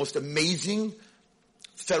 It is the most amazing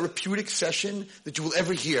therapeutic session that you will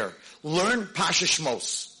ever hear. Learn Pasha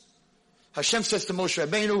Shmos. Hashem says to Moshe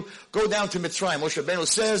Rabbeinu, go down to Mitzrayim. Moshe Rabbeinu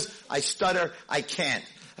says, I stutter, I can't.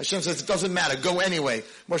 Hashem says, it doesn't matter, go anyway.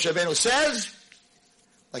 Moshe Rabbeinu says,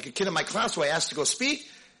 like a kid in my class who I asked to go speak,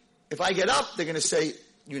 if I get up, they're going to say,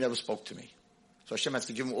 you never spoke to me. So Hashem has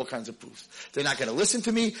to give them all kinds of proofs. They're not going to listen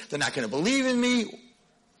to me. They're not going to believe in me.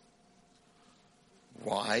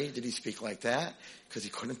 Why did he speak like that? Because he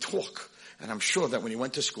couldn't talk. And I'm sure that when he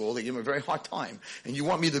went to school, they gave him a very hard time. And you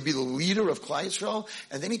want me to be the leader of Klal Yisrael?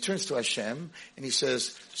 And then he turns to Hashem and he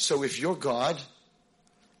says, so if you're God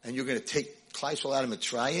and you're going to take Klal Yisrael out of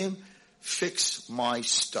Mitzrayim, fix my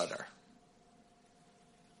stutter.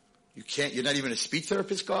 You're not even a speech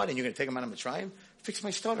therapist, God, and you're going to take him out of Mitzrayim? Fix my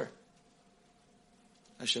stutter.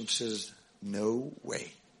 Hashem says, no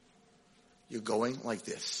way. You're going like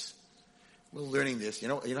this. We're learning this. You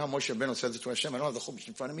know how Moshe Rabbeinu says it to Hashem? I don't have the Chumash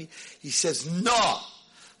in front of me. He says, no,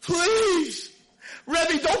 please,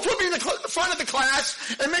 Rebbe, don't put me in the front of the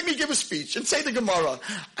class and make me give a speech and say the Gemara.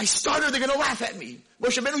 I stutter, they're going to laugh at me.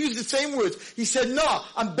 Moshe Rabbeinu used the same words. He said, no,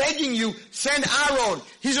 I'm begging you, send Aaron.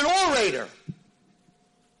 He's an orator.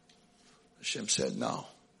 Hashem said, no.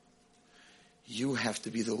 You have to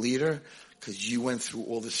be the leader because you went through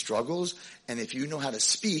all the struggles. And if you know how to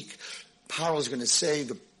speak, Paro is going to say,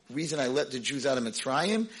 the reason I let the Jews out of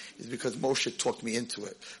Mitzrayim is because Moshe talked me into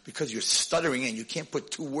it. Because you're stuttering and you can't put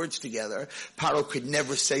two words together. Paro could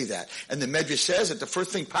never say that. And the Medrash says that the first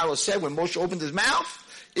thing Paro said when Moshe opened his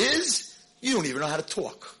mouth is, you don't even know how to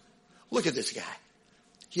talk. Look at this guy.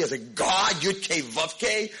 He has a God, Yud Kei Vav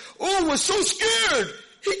Kei. Oh, we're so scared.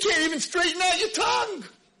 He can't even straighten out your tongue.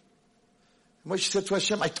 Moshe said to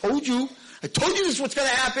Hashem, I told you this is what's going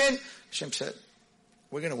to happen. Hashem said,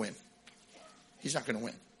 we're going to win. He's not going to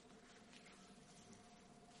win.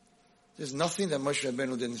 There's nothing that Moshe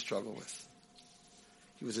Rabbeinu didn't struggle with.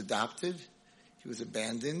 He was adopted. He was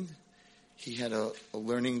abandoned. He had a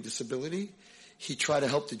learning disability. He tried to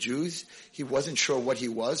help the Jews. He wasn't sure what he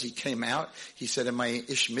was. He came out. He said, am I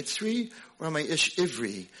Ish Mitzri or am I Ish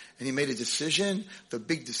Ivri? And he made a decision, the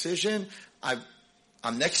big decision.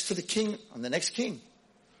 I'm next to the king. I'm the next king.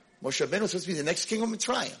 Moshe Rabbeinu was supposed to be the next king of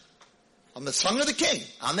Mitzrayim. I'm the son of the king.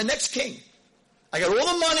 I'm the next king. I got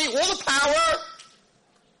all the money, all the power.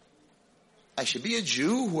 I should be a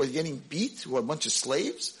Jew who are getting beat, who are a bunch of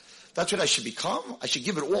slaves. That's what I should become. I should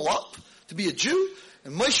give it all up to be a Jew.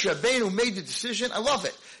 And Moshe Rabbeinu made the decision. I love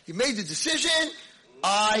it. He made the decision.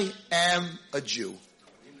 I am a Jew.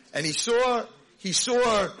 And he saw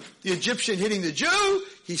the Egyptian hitting the Jew.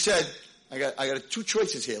 He said, I got two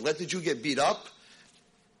choices here. Let the Jew get beat up,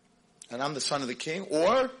 and I'm the son of the king,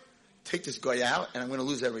 or take this guy out, and I'm going to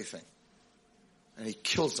lose everything. And he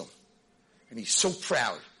kills him. And he's so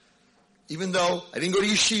proud. Even though I didn't go to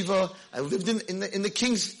yeshiva, I lived in the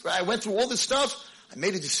king's, I went through all this stuff, I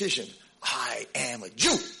made a decision. I am a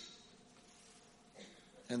Jew.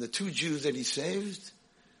 And the two Jews that he saved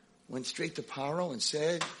went straight to Paro and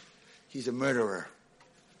said, he's a murderer.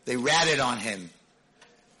 They ratted on him.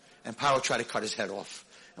 And Paro tried to cut his head off.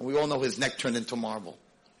 And we all know his neck turned into marble.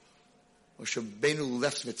 Moshe Rabbeinu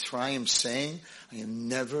left Mitzrayim saying, I am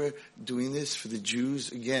never doing this for the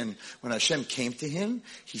Jews again. When Hashem came to him,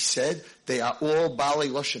 he said, they are all Baalei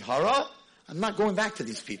Lashon Hara. I'm not going back to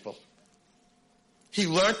these people. He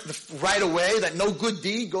learned right away that no good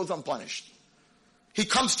deed goes unpunished. He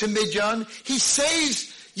comes to Midian. He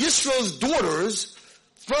saves Yisro's daughters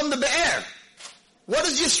from the Be'er. What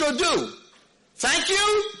does Yisro do? Thank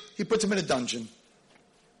you? He puts them in a dungeon.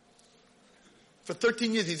 For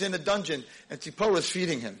 13 years he's in a dungeon and Tzipporah is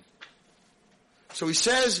feeding him. So he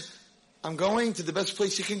says, I'm going to the best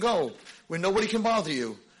place you can go where nobody can bother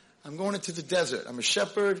you. I'm going into the desert. I'm a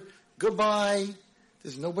shepherd. Goodbye.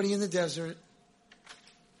 There's nobody in the desert.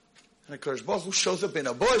 And HaKadosh Baruch Hu shows up in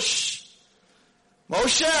a bush.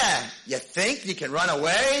 Moshe, you think you can run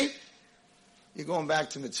away? You're going back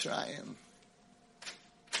to Mitzrayim.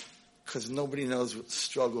 Because nobody knows what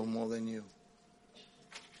struggle more than you.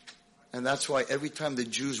 And that's why every time the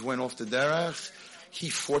Jews went off the derech, he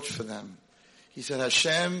fought for them. He said,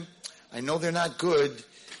 Hashem, I know they're not good,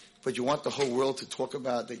 but you want the whole world to talk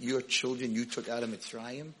about that your children you took out of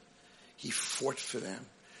Mitzrayim? He fought for them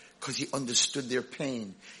because he understood their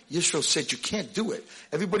pain. Yisro said, you can't do it.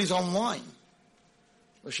 Everybody's online.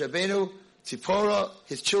 Moshe Rabbeinu, Tzipporah,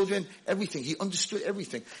 his children, everything. He understood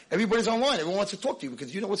everything. Everybody's online. Everyone wants to talk to you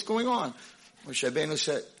because you know what's going on. Moshe Rabbeinu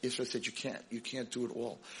said, Yisro said, you can't do it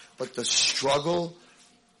all. But the struggle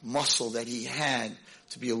muscle that he had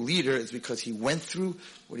to be a leader is because he went through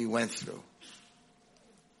what he went through.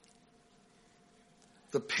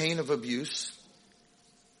 The pain of abuse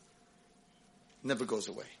never goes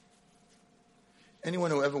away.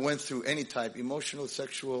 Anyone who ever went through any type, emotional,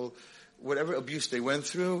 sexual, whatever abuse they went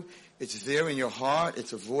through, it's there in your heart,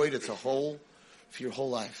 it's a void, it's a hole for your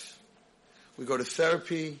whole life. We go to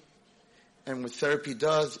therapy, and what therapy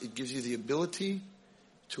does, it gives you the ability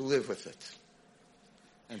to live with it.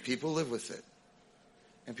 And people live with it.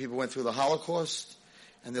 And people went through the Holocaust,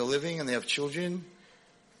 and they're living, and they have children,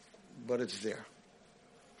 but it's there.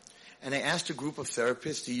 And I asked a group of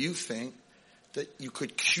therapists, do you think that you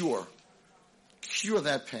could cure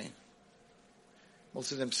that pain?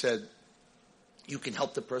 Most of them said, you can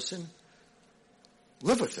help the person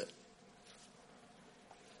live with it.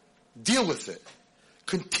 Deal with it.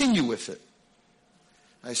 Continue with it.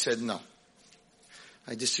 I said, no.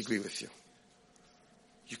 I disagree with you.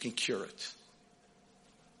 You can cure it.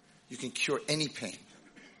 You can cure any pain.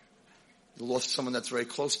 You lost someone that's very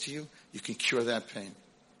close to you, you can cure that pain.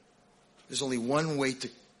 There's only one way to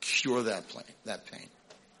cure that pain.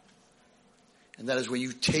 And that is when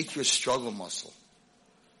you take your struggle muscle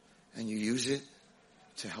and you use it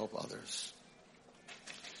to help others.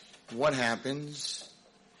 What happens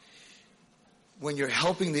when you're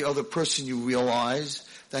helping the other person? You realize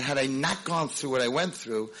that had I not gone through what I went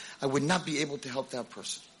through, I would not be able to help that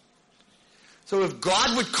person. So if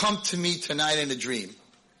God would come to me tonight in a dream,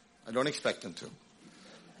 I don't expect him to,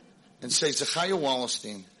 and say, Zechariah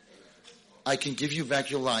Wallerstein, I can give you back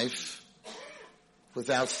your life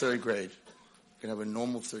without third grade. You can have a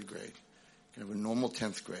normal third grade. You can have a normal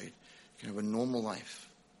 10th grade. You can have a normal life.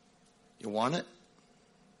 You want it?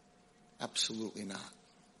 Absolutely not.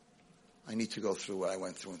 I need to go through what I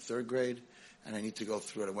went through in third grade, And I need to go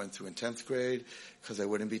through what I went through in 10th grade, because I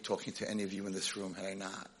wouldn't be talking to any of you in this room had I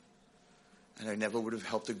not. And I never would have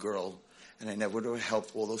helped a girl, and I never would have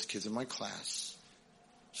helped all those kids in my class.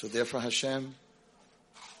 So therefore, Hashem,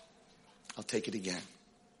 I'll take it again.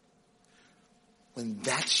 When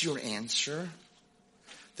that's your answer,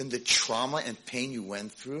 then the trauma and pain you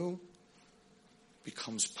went through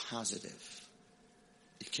becomes positive.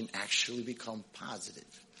 It can actually become positive.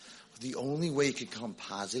 The only way it can become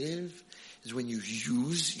positive is when you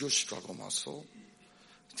use your struggle muscle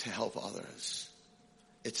to help others.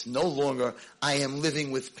 It's no longer, I am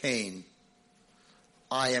living with pain.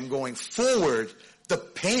 I am going forward. The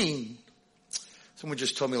pain. Someone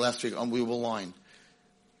just told me last week, unbelievable line.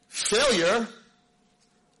 Failure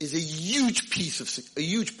is a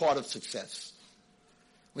huge part of success.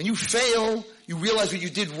 When you fail, you realize what you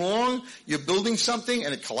did wrong, you're building something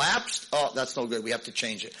and it collapsed. Oh, that's no good. We have to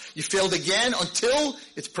change it. You failed again until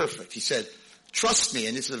it's perfect. He said, trust me,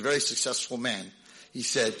 and this is a very successful man. He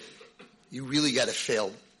said, you really got to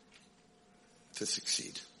fail to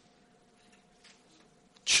succeed.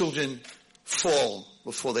 Children fall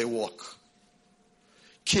before they walk.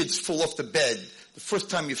 Kids fall off the bed. The first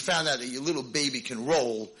time you found out that your little baby can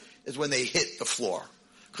roll is when they hit the floor.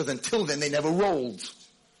 Because until then, they never rolled.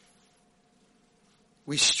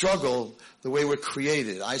 We struggle the way we're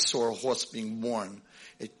created. I saw a horse being born.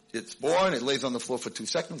 It's born, it lays on the floor for 2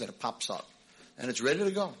 seconds, and it pops up. And it's ready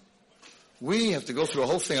to go. We have to go through a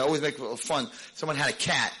whole thing. I always make it fun. Someone had a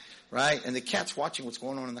cat, right? And the cat's watching what's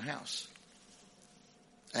going on in the house.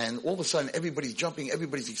 And all of a sudden, everybody's jumping,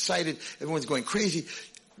 everybody's excited, everyone's going crazy.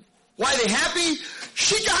 Why are they happy?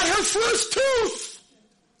 She got her first tooth!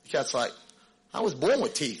 The cat's like, I was born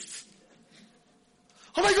with teeth.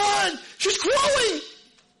 Oh my God, she's crawling!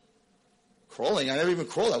 Crawling? I never even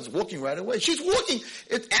crawled. I was walking right away. She's walking.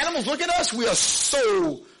 Animals look at us, we are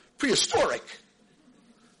so prehistoric.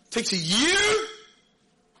 It takes a year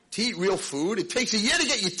to eat real food. It takes a year to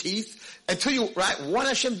get your teeth until you, right? Why does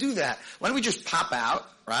Hashem do that? Why don't we just pop out,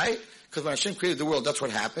 right? Because when Hashem created the world, that's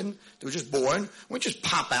what happened. They were just born. We just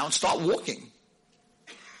pop out and start walking.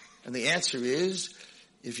 And the answer is,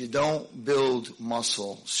 if you don't build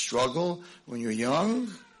muscle, struggle when you're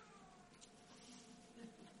young,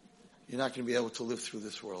 you're not going to be able to live through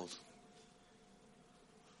this world.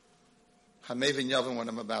 Hamevin Yavin, what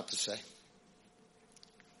I'm about to say.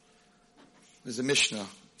 There's a Mishnah.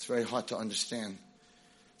 It's very hard to understand.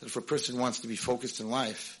 That if a person wants to be focused in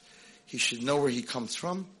life, he should know where he comes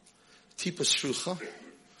from. Tipa shrucha,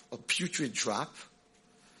 a putrid drop.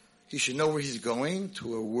 He should know where he's going,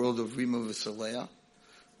 to a world of rima v'saleah,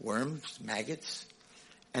 worms, maggots.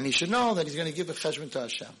 And he should know that he's going to give a cheshbon to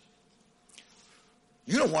Hashem.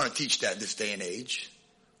 You don't want to teach that this day and age.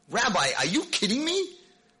 Rabbi, are you kidding me?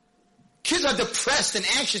 Kids are depressed and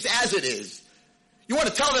anxious as it is. You want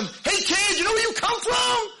to tell them, hey kids, you know where you come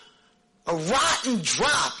from? A rotten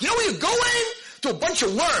drop. You know where you're going? To a bunch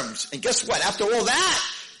of worms. And guess what? After all that,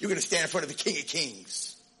 you're going to stand in front of the King of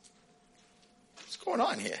Kings. What's going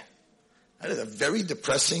on here? That is a very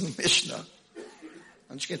depressing Mishnah.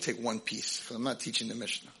 I'm just going to take one piece, because I'm not teaching the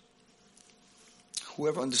Mishnah.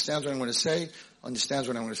 Whoever understands what I'm going to say, understands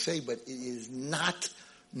what I'm going to say, but it is not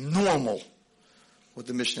normal what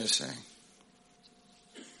the Mishnah is saying.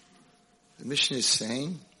 The Mishnah is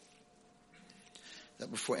saying that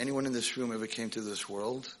before anyone in this room ever came to this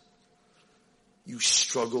world, you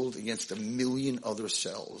struggled against 1 million other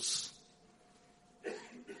cells,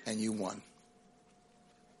 and you won.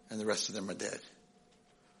 And the rest of them are dead.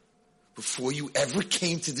 Before you ever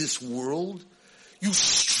came to this world, you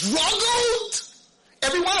struggled.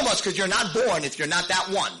 Every one of us, because you're not born if you're not that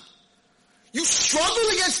one. You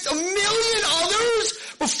struggled against 1 million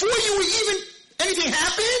others before you were even, anything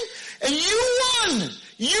happened, and you won.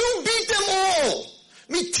 You beat them all.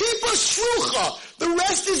 Mitipa shrucha. The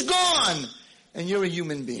rest is gone. And you're a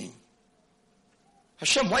human being.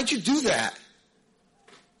 Hashem, why'd you do that?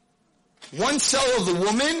 1 cell of the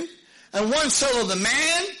woman and 1 cell of the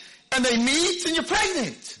man, and they meet and you're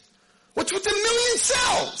pregnant. What's with the 1 million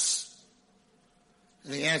cells?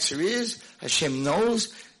 And the answer is, Hashem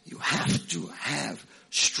knows you have to have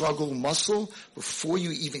struggle muscle before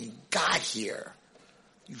you even got here.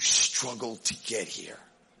 You struggled to get here.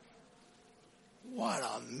 What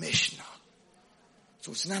a Mishnah.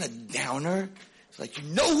 So it's not a downer. It's like, you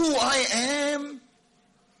know who I am?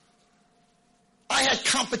 I had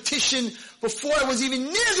competition before I was even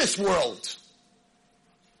near this world.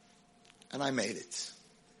 And I made it.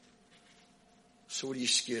 So what are you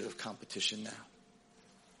scared of competition now?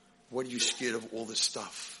 What are you scared of all this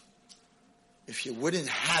stuff? if you wouldn't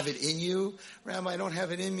have it in you, Rabbi, I don't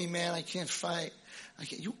have it in me, man. I can't fight.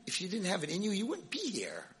 If you didn't have it in you, you wouldn't be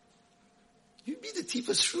here. You'd be the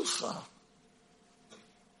Tifa Shrucha.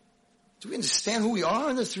 Do we understand who we are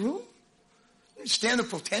in this room? Understand the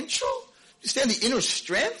potential? Understand the inner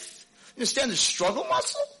strength? Understand the struggle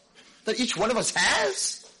muscle that each one of us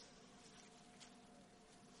has?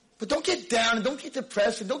 But don't get down and don't get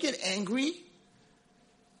depressed and don't get angry.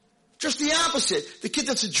 Just the opposite. The kid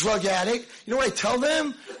that's a drug addict, you know what I tell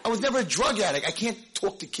them? I was never a drug addict. I can't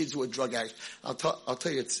talk to kids who are drug addicts. I'll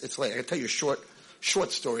tell you it's late. I can tell you a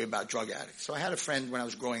short story about drug addicts. So I had a friend when I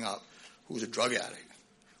was growing up who was a drug addict.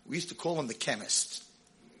 We used to call him the chemist.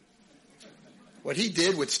 What he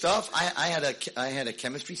did with stuff, I had a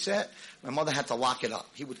chemistry set. My mother had to lock it up.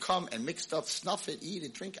 He would come and mix stuff, snuff it, eat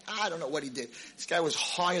it, drink it. I don't know what he did. This guy was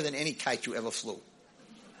higher than any kite you ever flew.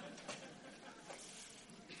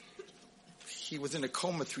 He was in a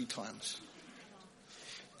coma 3 times.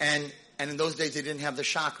 And in those days they didn't have the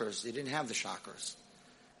shockers. They didn't have the shockers.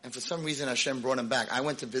 And for some reason Hashem brought him back. I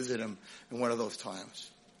went to visit him in one of those times.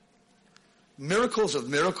 Miracles of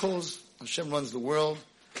miracles. Hashem runs the world.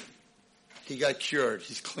 He got cured.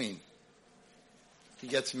 He's clean. He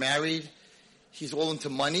gets married. He's all into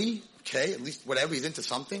money. Okay, at least whatever. He's into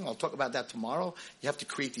something. I'll talk about that tomorrow. You have to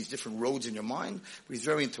create these different roads in your mind. But he's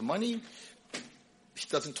very into money. He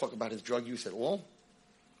doesn't talk about his drug use at all.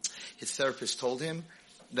 His therapist told him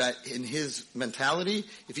that in his mentality,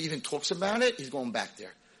 if he even talks about it, he's going back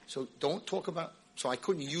there. So don't talk about, so I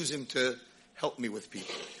couldn't use him to help me with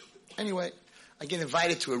people. Anyway, I get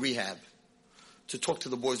invited to a rehab to talk to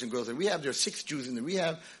the boys and girls in rehab. There are 6 Jews in the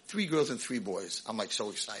rehab, 3 girls and 3 boys. I'm like so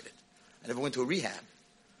excited. I never went to a rehab.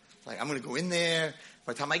 Like I'm going to go in there.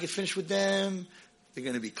 By the time I get finished with them, they're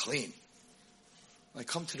going to be clean. I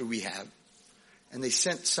come to the rehab. And they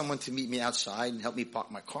sent someone to meet me outside and help me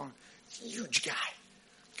park my car. He's a huge guy.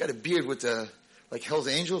 Got a beard with the, like Hell's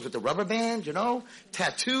Angels with the rubber band, you know?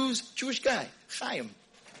 Tattoos. Jewish guy. Chaim.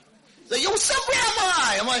 He's like, yo, what's up,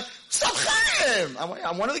 Rabbi? I'm like, what's up, Chaim?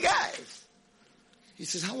 I'm one of the guys. He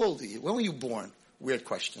says, how old are you? When were you born? Weird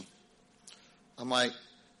question. I'm like,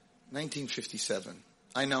 1957.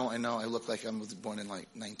 I know. I look like I was born in like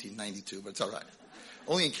 1992, but it's all right.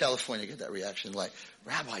 Only in California I get that reaction like,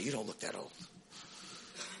 Rabbi, you don't look that old.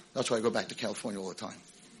 That's why I go back to California all the time.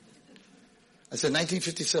 I said,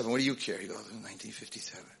 1957, what do you care? He goes,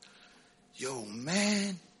 1957. Yo,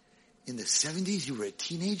 man, in the 70s you were a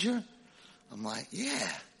teenager? I'm like,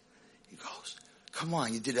 yeah. He goes, come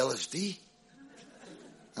on, you did LSD?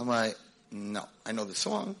 I'm like, no. I know the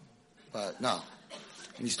song, but no.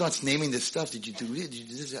 And he starts naming this stuff. Did you do this? Did you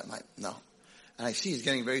do this? I'm like, no. And I see he's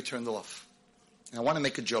getting very turned off. And I want to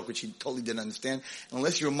make a joke, which he totally didn't understand. And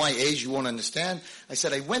unless you're my age, you won't understand. I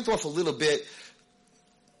said, I went off a little bit.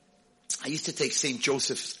 I used to take St.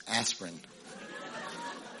 Joseph's aspirin.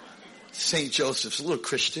 St. Joseph's, a little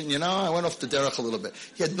Christian, you know. I went off the derech a little bit.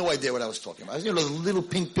 He had no idea what I was talking about. You know, those little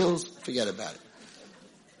pink pills? Forget about it.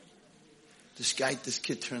 This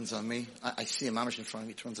kid turns on me. I see him, Amish in front of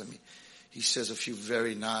me, turns on me. He says a few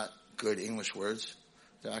very not good English words.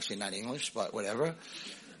 They're actually not English, but whatever.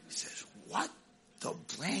 He says, what the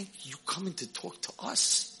blank? You coming to talk to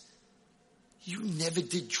us? You never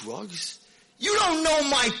did drugs? You don't know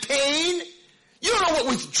my pain? You don't know what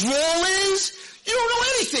withdrawal is? You don't know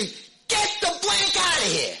anything. Get the blank out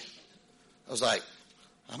of here. I was like,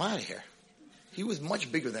 I'm out of here. He was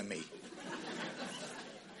much bigger than me.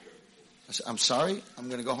 I said, I'm sorry. I'm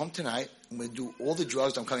going to go home tonight. I'm going to do all the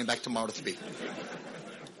drugs. I'm coming back tomorrow to 3.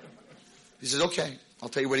 He says, okay. I'll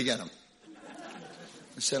tell you where to get them.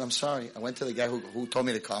 I said, I'm sorry. I went to the guy who told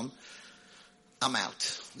me to come. I'm out.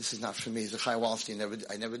 This is not for me. He's a Chai Wallenstein.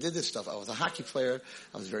 I never did this stuff. I was a hockey player.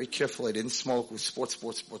 I was very careful. I didn't smoke. It was sports.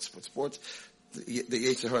 The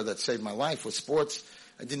Yetzer that saved my life was sports.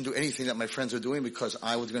 I didn't do anything that my friends were doing because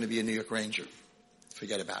I was going to be a New York Ranger.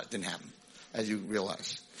 Forget about it. Didn't happen, as you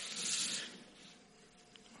realize.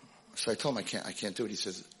 So I told him I can't do it. He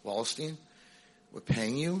says, Wallenstein, we're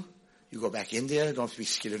paying you. You go back in there. Don't have to be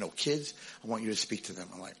scared of no kids. I want you to speak to them.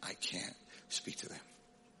 I'm like, I can't speak to them.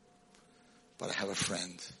 But I have a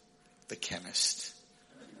friend, the chemist.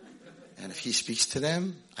 And if he speaks to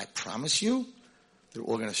them, I promise you, they're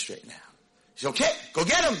all going to straighten out. He said, okay, go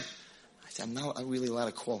get him. I said, I'm not really allowed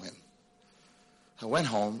to call him. I went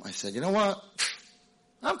home. I said, you know what?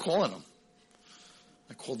 I'm calling him.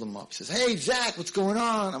 I called him up. He says, hey, Zach, what's going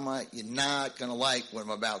on? I'm like, you're not going to like what I'm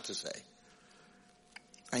about to say.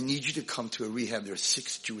 I need you to come to a rehab. There are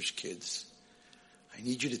 6 Jewish kids. I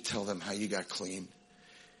need you to tell them how you got clean.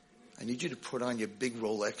 I need you to put on your big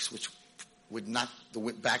Rolex, which would knock the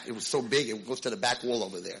back. It was so big, it goes to the back wall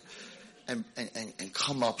over there. and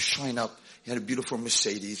come up, shine up. He had a beautiful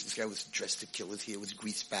Mercedes. This guy was dressed to kill. His hair was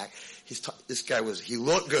greased back. This guy he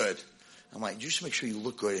looked good. I'm like, you should make sure you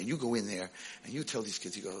look good. And you go in there and you tell these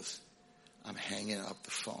kids, he goes, I'm hanging up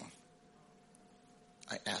the phone.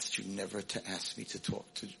 I asked you never to ask me to talk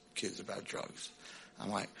to kids about drugs. I'm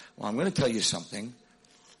like, well, I'm going to tell you something.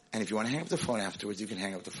 And if you want to hang up the phone afterwards, you can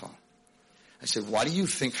hang up the phone. I said, why do you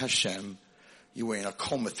think Hashem, you were in a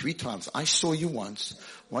coma 3 times. I saw you once.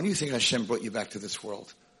 Why do you think Hashem brought you back to this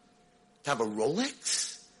world? To have a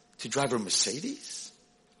Rolex? To drive a Mercedes?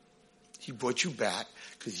 He brought you back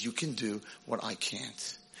because you can do what I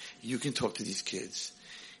can't. You can talk to these kids,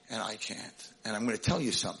 and I can't. And I'm going to tell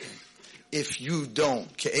you something. If you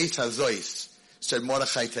don't, Ke'es HaZois, said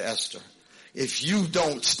Mordechai to Esther, if you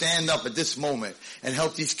don't stand up at this moment and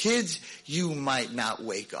help these kids, you might not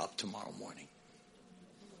wake up tomorrow morning.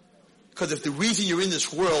 Because if the reason you're in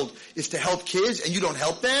this world is to help kids and you don't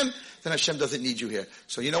help them, then Hashem doesn't need you here.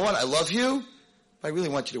 So you know what? I love you, but I really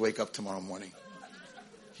want you to wake up tomorrow morning.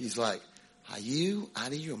 He's like, are you out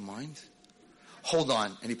of your mind? Hold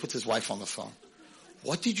on. And he puts his wife on the phone.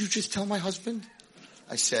 What did you just tell my husband?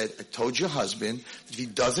 I said, I told your husband that if he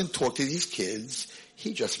doesn't talk to these kids,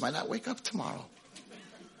 he just might not wake up tomorrow.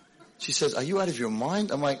 She says, are you out of your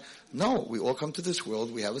mind? I'm like, no, we all come to this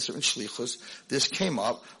world. We have a certain shlichus. This came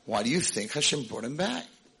up. Why do you think Hashem brought him back?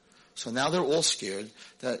 So now they're all scared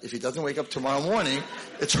that if he doesn't wake up tomorrow morning,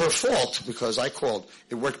 it's her fault because I called.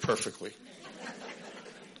 It worked perfectly.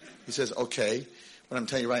 He says, okay, but I'm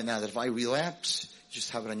telling you right now that if I relapse, you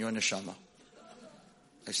just have it on your neshama.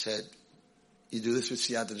 I said, you do this with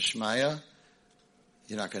Siyata D'Shmaya,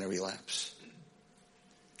 you're not going to relapse.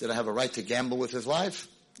 Did I have a right to gamble with his life?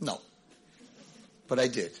 No. But I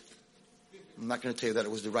did. I'm not going to tell you that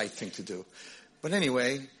it was the right thing to do. But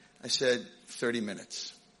anyway, I said 30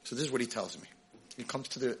 minutes. So this is what he tells me. He comes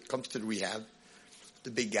to the rehab.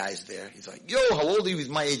 The big guy's there. He's like, yo, how old are you? He's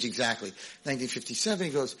my age exactly. 1957.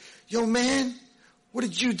 He goes, yo, man, what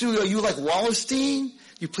did you do? Are you like Wallerstein?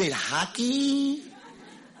 You played hockey?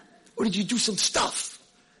 Or did you do some stuff?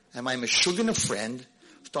 And my Meshuggah friend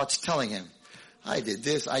starts telling him, I did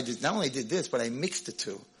this, not only did this, but I mixed the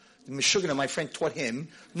two. The Meshuggah, my friend, taught him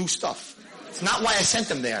new stuff. It's not why I sent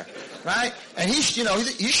him there, right? And he's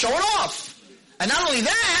showing off. And not only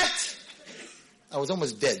that, I was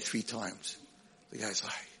almost dead 3 times. The guy's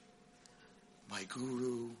like, my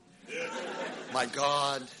guru, my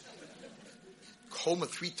God, coma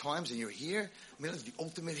 3 times and you're here? I mean, that's the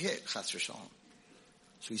ultimate hit, Chas v'shalom.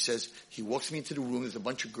 So he says, he walks me into the room, there's a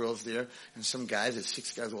bunch of girls there, and some guys, there's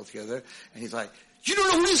 6 guys all together, and he's like, you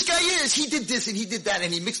don't know who this guy is, he did this and he did that,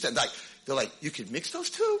 and he mixed that. They're like, you could mix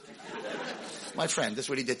those two? My friend, that's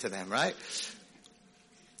what he did to them, right?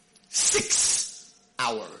 6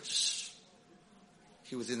 hours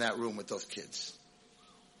he was in that room with those kids.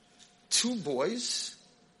 2 boys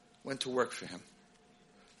went to work for him.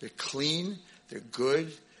 They're clean, they're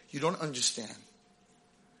good, you don't understand.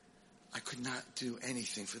 I could not do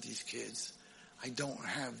anything for these kids. I don't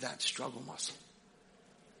have that struggle muscle.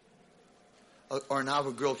 Or now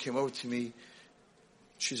a girl came over to me.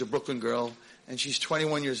 She's a Brooklyn girl, and she's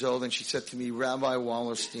 21 years old, and she said to me, Rabbi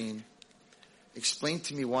Wallerstein, explain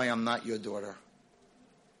to me why I'm not your daughter.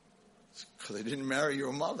 Because I didn't marry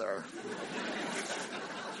your mother.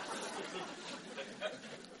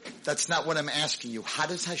 That's not what I'm asking you. How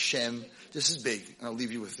does Hashem, this is big, and I'll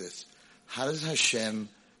leave you with this. How does Hashem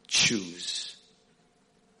choose?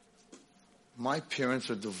 My parents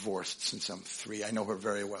are divorced since I'm 3. I know her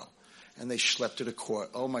very well. And they schlepped her to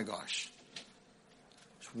court. Oh my gosh.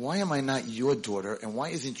 So why am I not your daughter? And why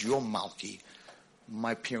isn't your Malki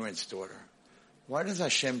my parents' daughter? Why does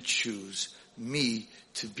Hashem choose me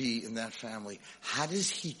to be in that family? How does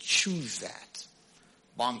he choose that?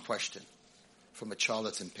 Bomb question from a child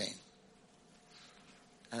that's in pain.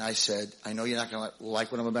 And I said, I know you're not going to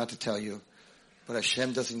like what I'm about to tell you, but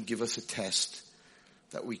Hashem doesn't give us a test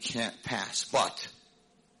that we can't pass, but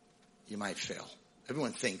you might fail.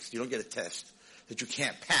 Everyone thinks you don't get a test that you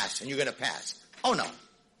can't pass and you're going to pass. Oh no.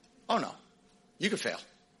 Oh no. You can fail.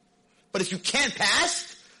 But if you can't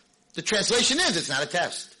pass, the translation is it's not a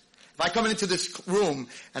test. If I come into this room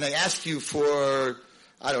and I ask you for,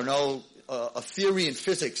 I don't know, a theory in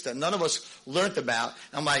physics that none of us learned about,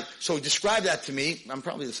 I'm like, so describe that to me. I'm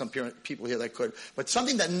probably there's some people here that could, but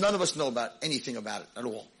something that none of us know about, anything about it at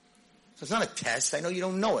all. So it's not a test. I know you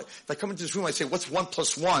don't know it. If I come into this room, I say, what's 1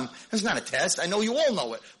 + 1? That's not a test. I know you all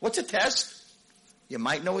know it. What's a test? You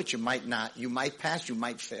might know it, you might not. You might pass, you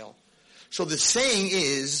might fail. So the saying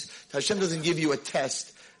is, Hashem doesn't give you a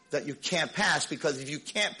test that you can't pass, because if you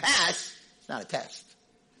can't pass, it's not a test.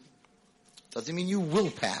 Doesn't mean you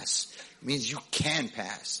will pass. It means you can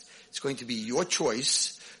pass. It's going to be your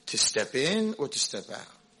choice to step in or to step out.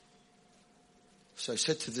 So I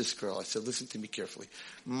said to this girl, I said, listen to me carefully.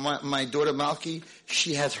 My daughter Malki,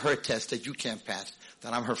 she has her test that you can't pass,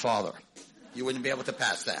 that I'm her father. You wouldn't be able to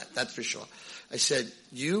pass that, that's for sure. I said,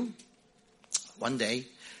 you, one day,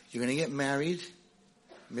 you're going to get married,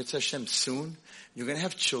 Mitzvah Hashem, soon. You're going to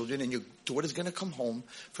have children, and your daughter's going to come home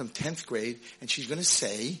from 10th grade, and she's going to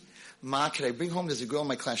say, Ma, could I bring home, there's a girl in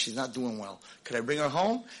my class, she's not doing well. Could I bring her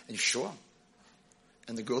home? And sure.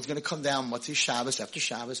 And the girl's going to come down Motzei Shabbos, after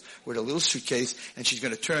Shabbos, with a little suitcase, and she's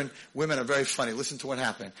going to turn. Women are very funny. Listen to what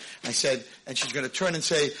happened. I said, and she's going to turn and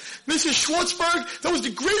say, Mrs. Schwartzberg, that was the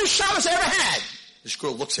greatest Shabbos I ever had. This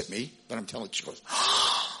girl looks at me, but I'm telling her, she goes,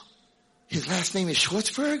 oh, his last name is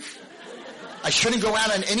Schwartzberg? I shouldn't go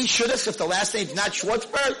out on any shidduchs if the last name's not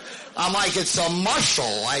Schwartzberg? I'm like, it's a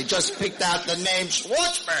muscle. I just picked out the name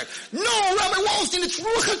Schwartzberg. No, Rabbi Wallerstein, it's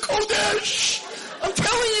Ruach HaKodesh. I'm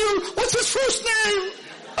telling you, what's his first name?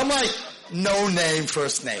 I'm like, no name,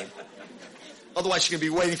 first name. Otherwise, she's going to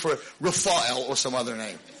be waiting for Raphael or some other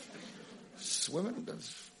name. Women,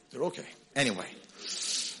 they're okay. Anyway.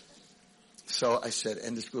 So I said,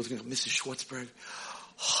 and this girl's going to go, Mrs. Schwartzberg,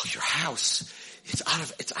 oh, your house, it's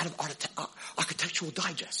out of Architectural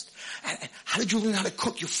Digest. And how did you learn how to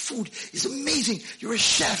cook? Your food is amazing. You're a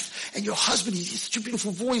chef. And your husband, he has such a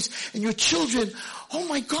beautiful voice. And your children, oh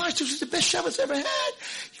my gosh, this is the best Shabbos I ever had.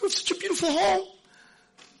 You have such a beautiful home.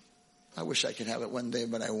 I wish I could have it one day,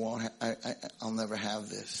 but I won't. I'll never have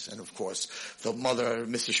this. And of course, the mother,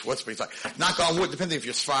 Mrs. Schwartzberg, is like, knock on wood, depending if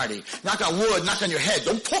you're Sephardi. Knock on wood, knock on your head.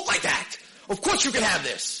 Don't talk like that. Of course you can have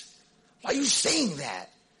this. Why are you saying that?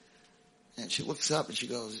 And she looks up and she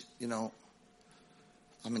goes, you know,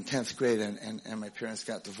 I'm in 10th grade and my parents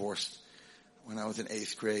got divorced when I was in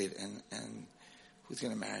 8th grade and who's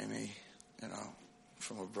going to marry me? You know,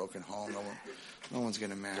 from a broken home. No one's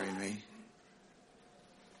going to marry me.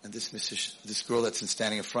 And this girl that's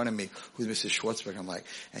standing in front of me, who's Mrs. Schwartzberg, I'm like,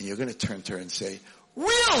 and you're going to turn to her and say,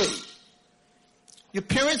 really? Your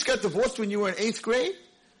parents got divorced when you were in 8th grade?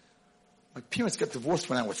 My parents got divorced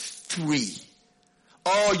when I was 3.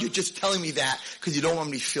 Oh, you're just telling me that because you don't want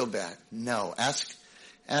me to feel bad. No, ask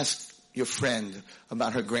your friend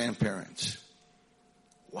about her grandparents.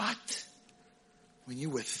 What? When you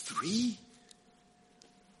were 3?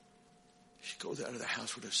 She goes out of the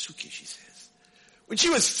house with her suitcase, she says. When she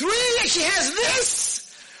was 3 and she has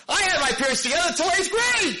this? I had my parents together till 8th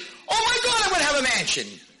grade. Oh my God, I would have a mansion.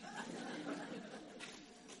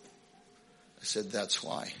 I said, that's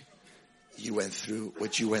why you went through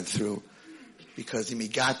what you went through. Because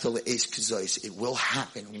it will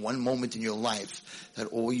happen one moment in your life that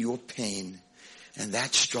all your pain and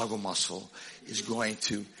that struggle muscle is going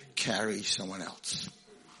to carry someone else.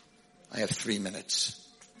 I have 3 minutes.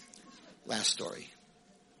 Last story.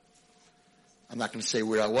 I'm not going to say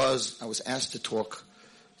where I was. I was asked to talk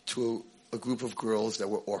to a group of girls that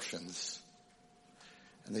were orphans.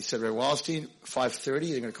 And they said, Ray Wallerstein, 5:30,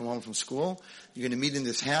 they're going to come home from school. You're going to meet in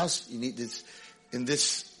this house. You need this, in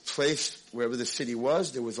this place, wherever the city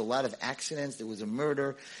was, there was a lot of accidents, there was a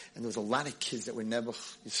murder, and there was a lot of kids that were never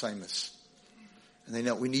Yisaimus. And they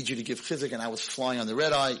know, we need you to give chizuk, and I was flying on the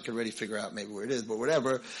red eye, you can already figure out maybe where it is, but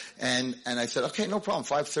whatever. And I said, okay, no problem,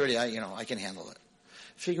 5:30, I can handle it.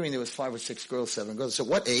 Figuring there was 5 or 6 girls, 7 girls. So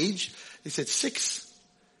what age? They said 6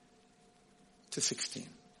 to 16.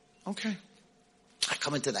 Okay. I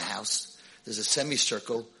come into the house, there's a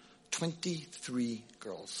semicircle, 23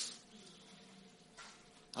 girls.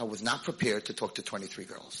 I was not prepared to talk to 23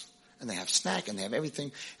 girls. And they have snack and they have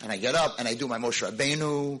everything. And I get up and I do my Moshe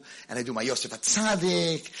Rabbeinu and I do my Yosef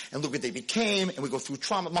HaTzadik and look what they became and we go through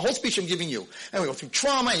trauma. My whole speech I'm giving you. And we go through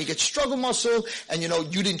trauma and you get struggle muscle and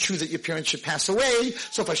you didn't choose that your parents should pass away.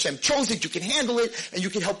 So if Hashem chose it, you can handle it and you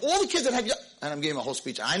can help all the kids that have you. And I'm giving my whole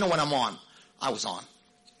speech. I know when I'm on. I was on.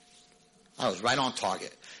 I was right on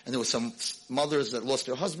target. And there were some mothers that lost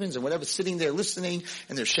their husbands and whatever sitting there listening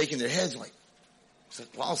and they're shaking their heads like,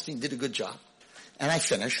 Wallerstein did a good job. And I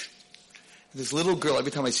finish. This little girl,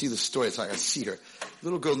 every time I see the story, it's like I see her.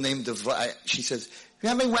 Little girl named Devai, she says,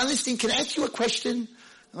 Rabbi Wallerstein, can I ask you a question?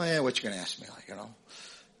 Oh yeah, what you gonna ask me?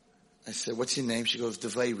 I said, what's your name? She goes,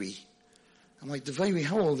 Devairi. I'm like, Devairi,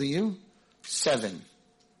 how old are you? 7.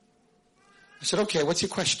 I said, okay, what's your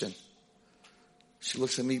question? She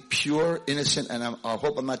looks at me, pure, innocent, and I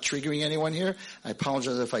hope I'm not triggering anyone here. I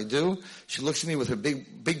apologize if I do. She looks at me with her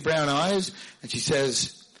big brown eyes, and she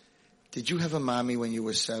says, did you have a mommy when you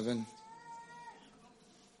were 7?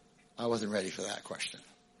 I wasn't ready for that question.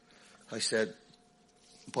 I said,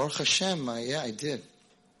 Baruch Hashem, yeah, I did.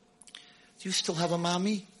 Do you still have a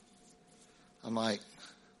mommy? I'm like,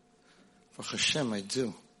 Baruch Hashem, I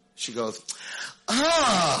do. She goes,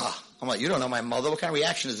 I'm like, you don't know my mother? What kind of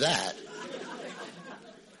reaction is that?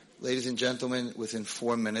 Ladies and gentlemen, within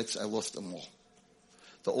 4 minutes, I lost them all.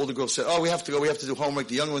 The older girl said, we have to go, we have to do homework.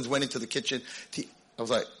 The young ones went into the kitchen. I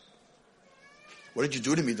was like, what did you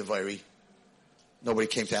do to me, Devairi? Nobody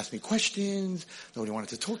came to ask me questions. Nobody wanted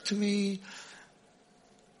to talk to me.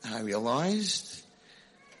 And I realized,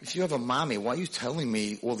 if you have a mommy, why are you telling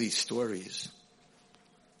me all these stories?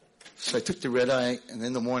 So I took the red eye, and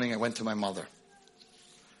in the morning I went to my mother.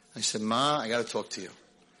 I said, Ma, I got to talk to you.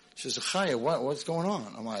 She says, Chaya, what's going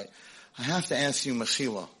on? I'm like, I have to ask you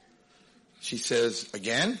Mechila. She says,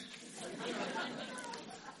 again?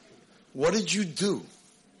 What did you do?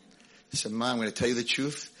 I said, Ma, I'm going to tell you the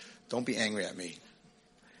truth. Don't be angry at me.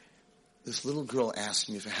 This little girl asked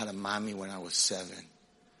me if I had a mommy when I was 7.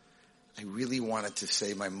 I really wanted to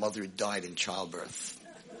say my mother died in childbirth.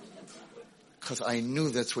 Because I knew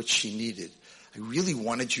that's what she needed. I really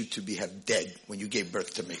wanted you to have dead when you gave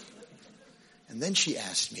birth to me. And then she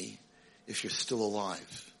asked me if you're still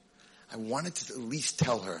alive. I wanted to at least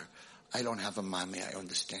tell her, I don't have a mommy, I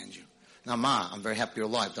understand you. Now, Ma, I'm very happy you're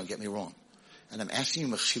alive, don't get me wrong. And I'm asking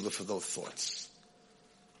you, Mechila, for those thoughts.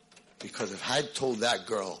 Because if I had told that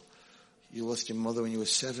girl, you lost your mother when you were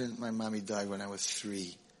 7, my mommy died when I was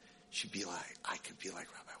 3, she'd be like, I could be like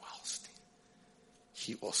Rabbi Wallerstein.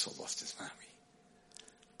 He also lost his mommy.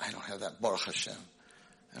 I don't have that, Baruch Hashem.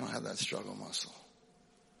 I don't have that struggle muscle.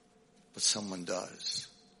 But someone does.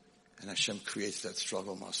 And Hashem creates that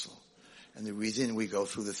struggle muscle. And the reason we go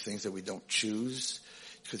through the things that we don't choose,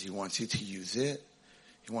 because He wants you to use it.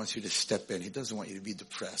 He wants you to step in. He doesn't want you to be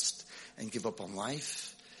depressed and give up on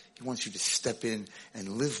life. He wants you to step in and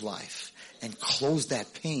live life and close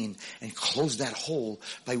that pain and close that hole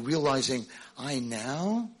by realizing I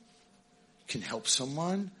now can help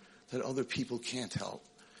someone that other people can't help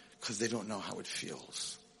because they don't know how it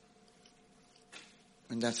feels.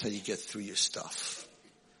 And that's how you get through your stuff.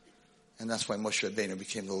 And that's why Moshe Rabbeinu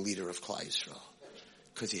became the leader of Klal Yisrael.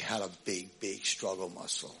 Because he had a big, big struggle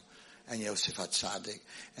muscle. And Yosef HaTzadik.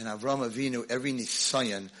 And Avraham Avinu, every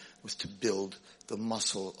Nisayan was to build the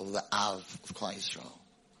muscle of the Av of Klal Yisrael.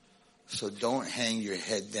 So don't hang your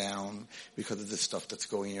head down because of the stuff that's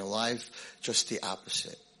going in your life. Just the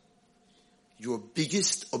opposite. Your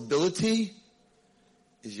biggest ability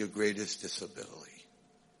is your greatest disability.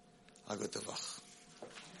 Agudah.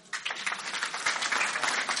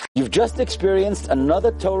 You've just experienced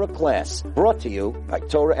another Torah class brought to you by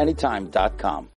TorahAnytime.com.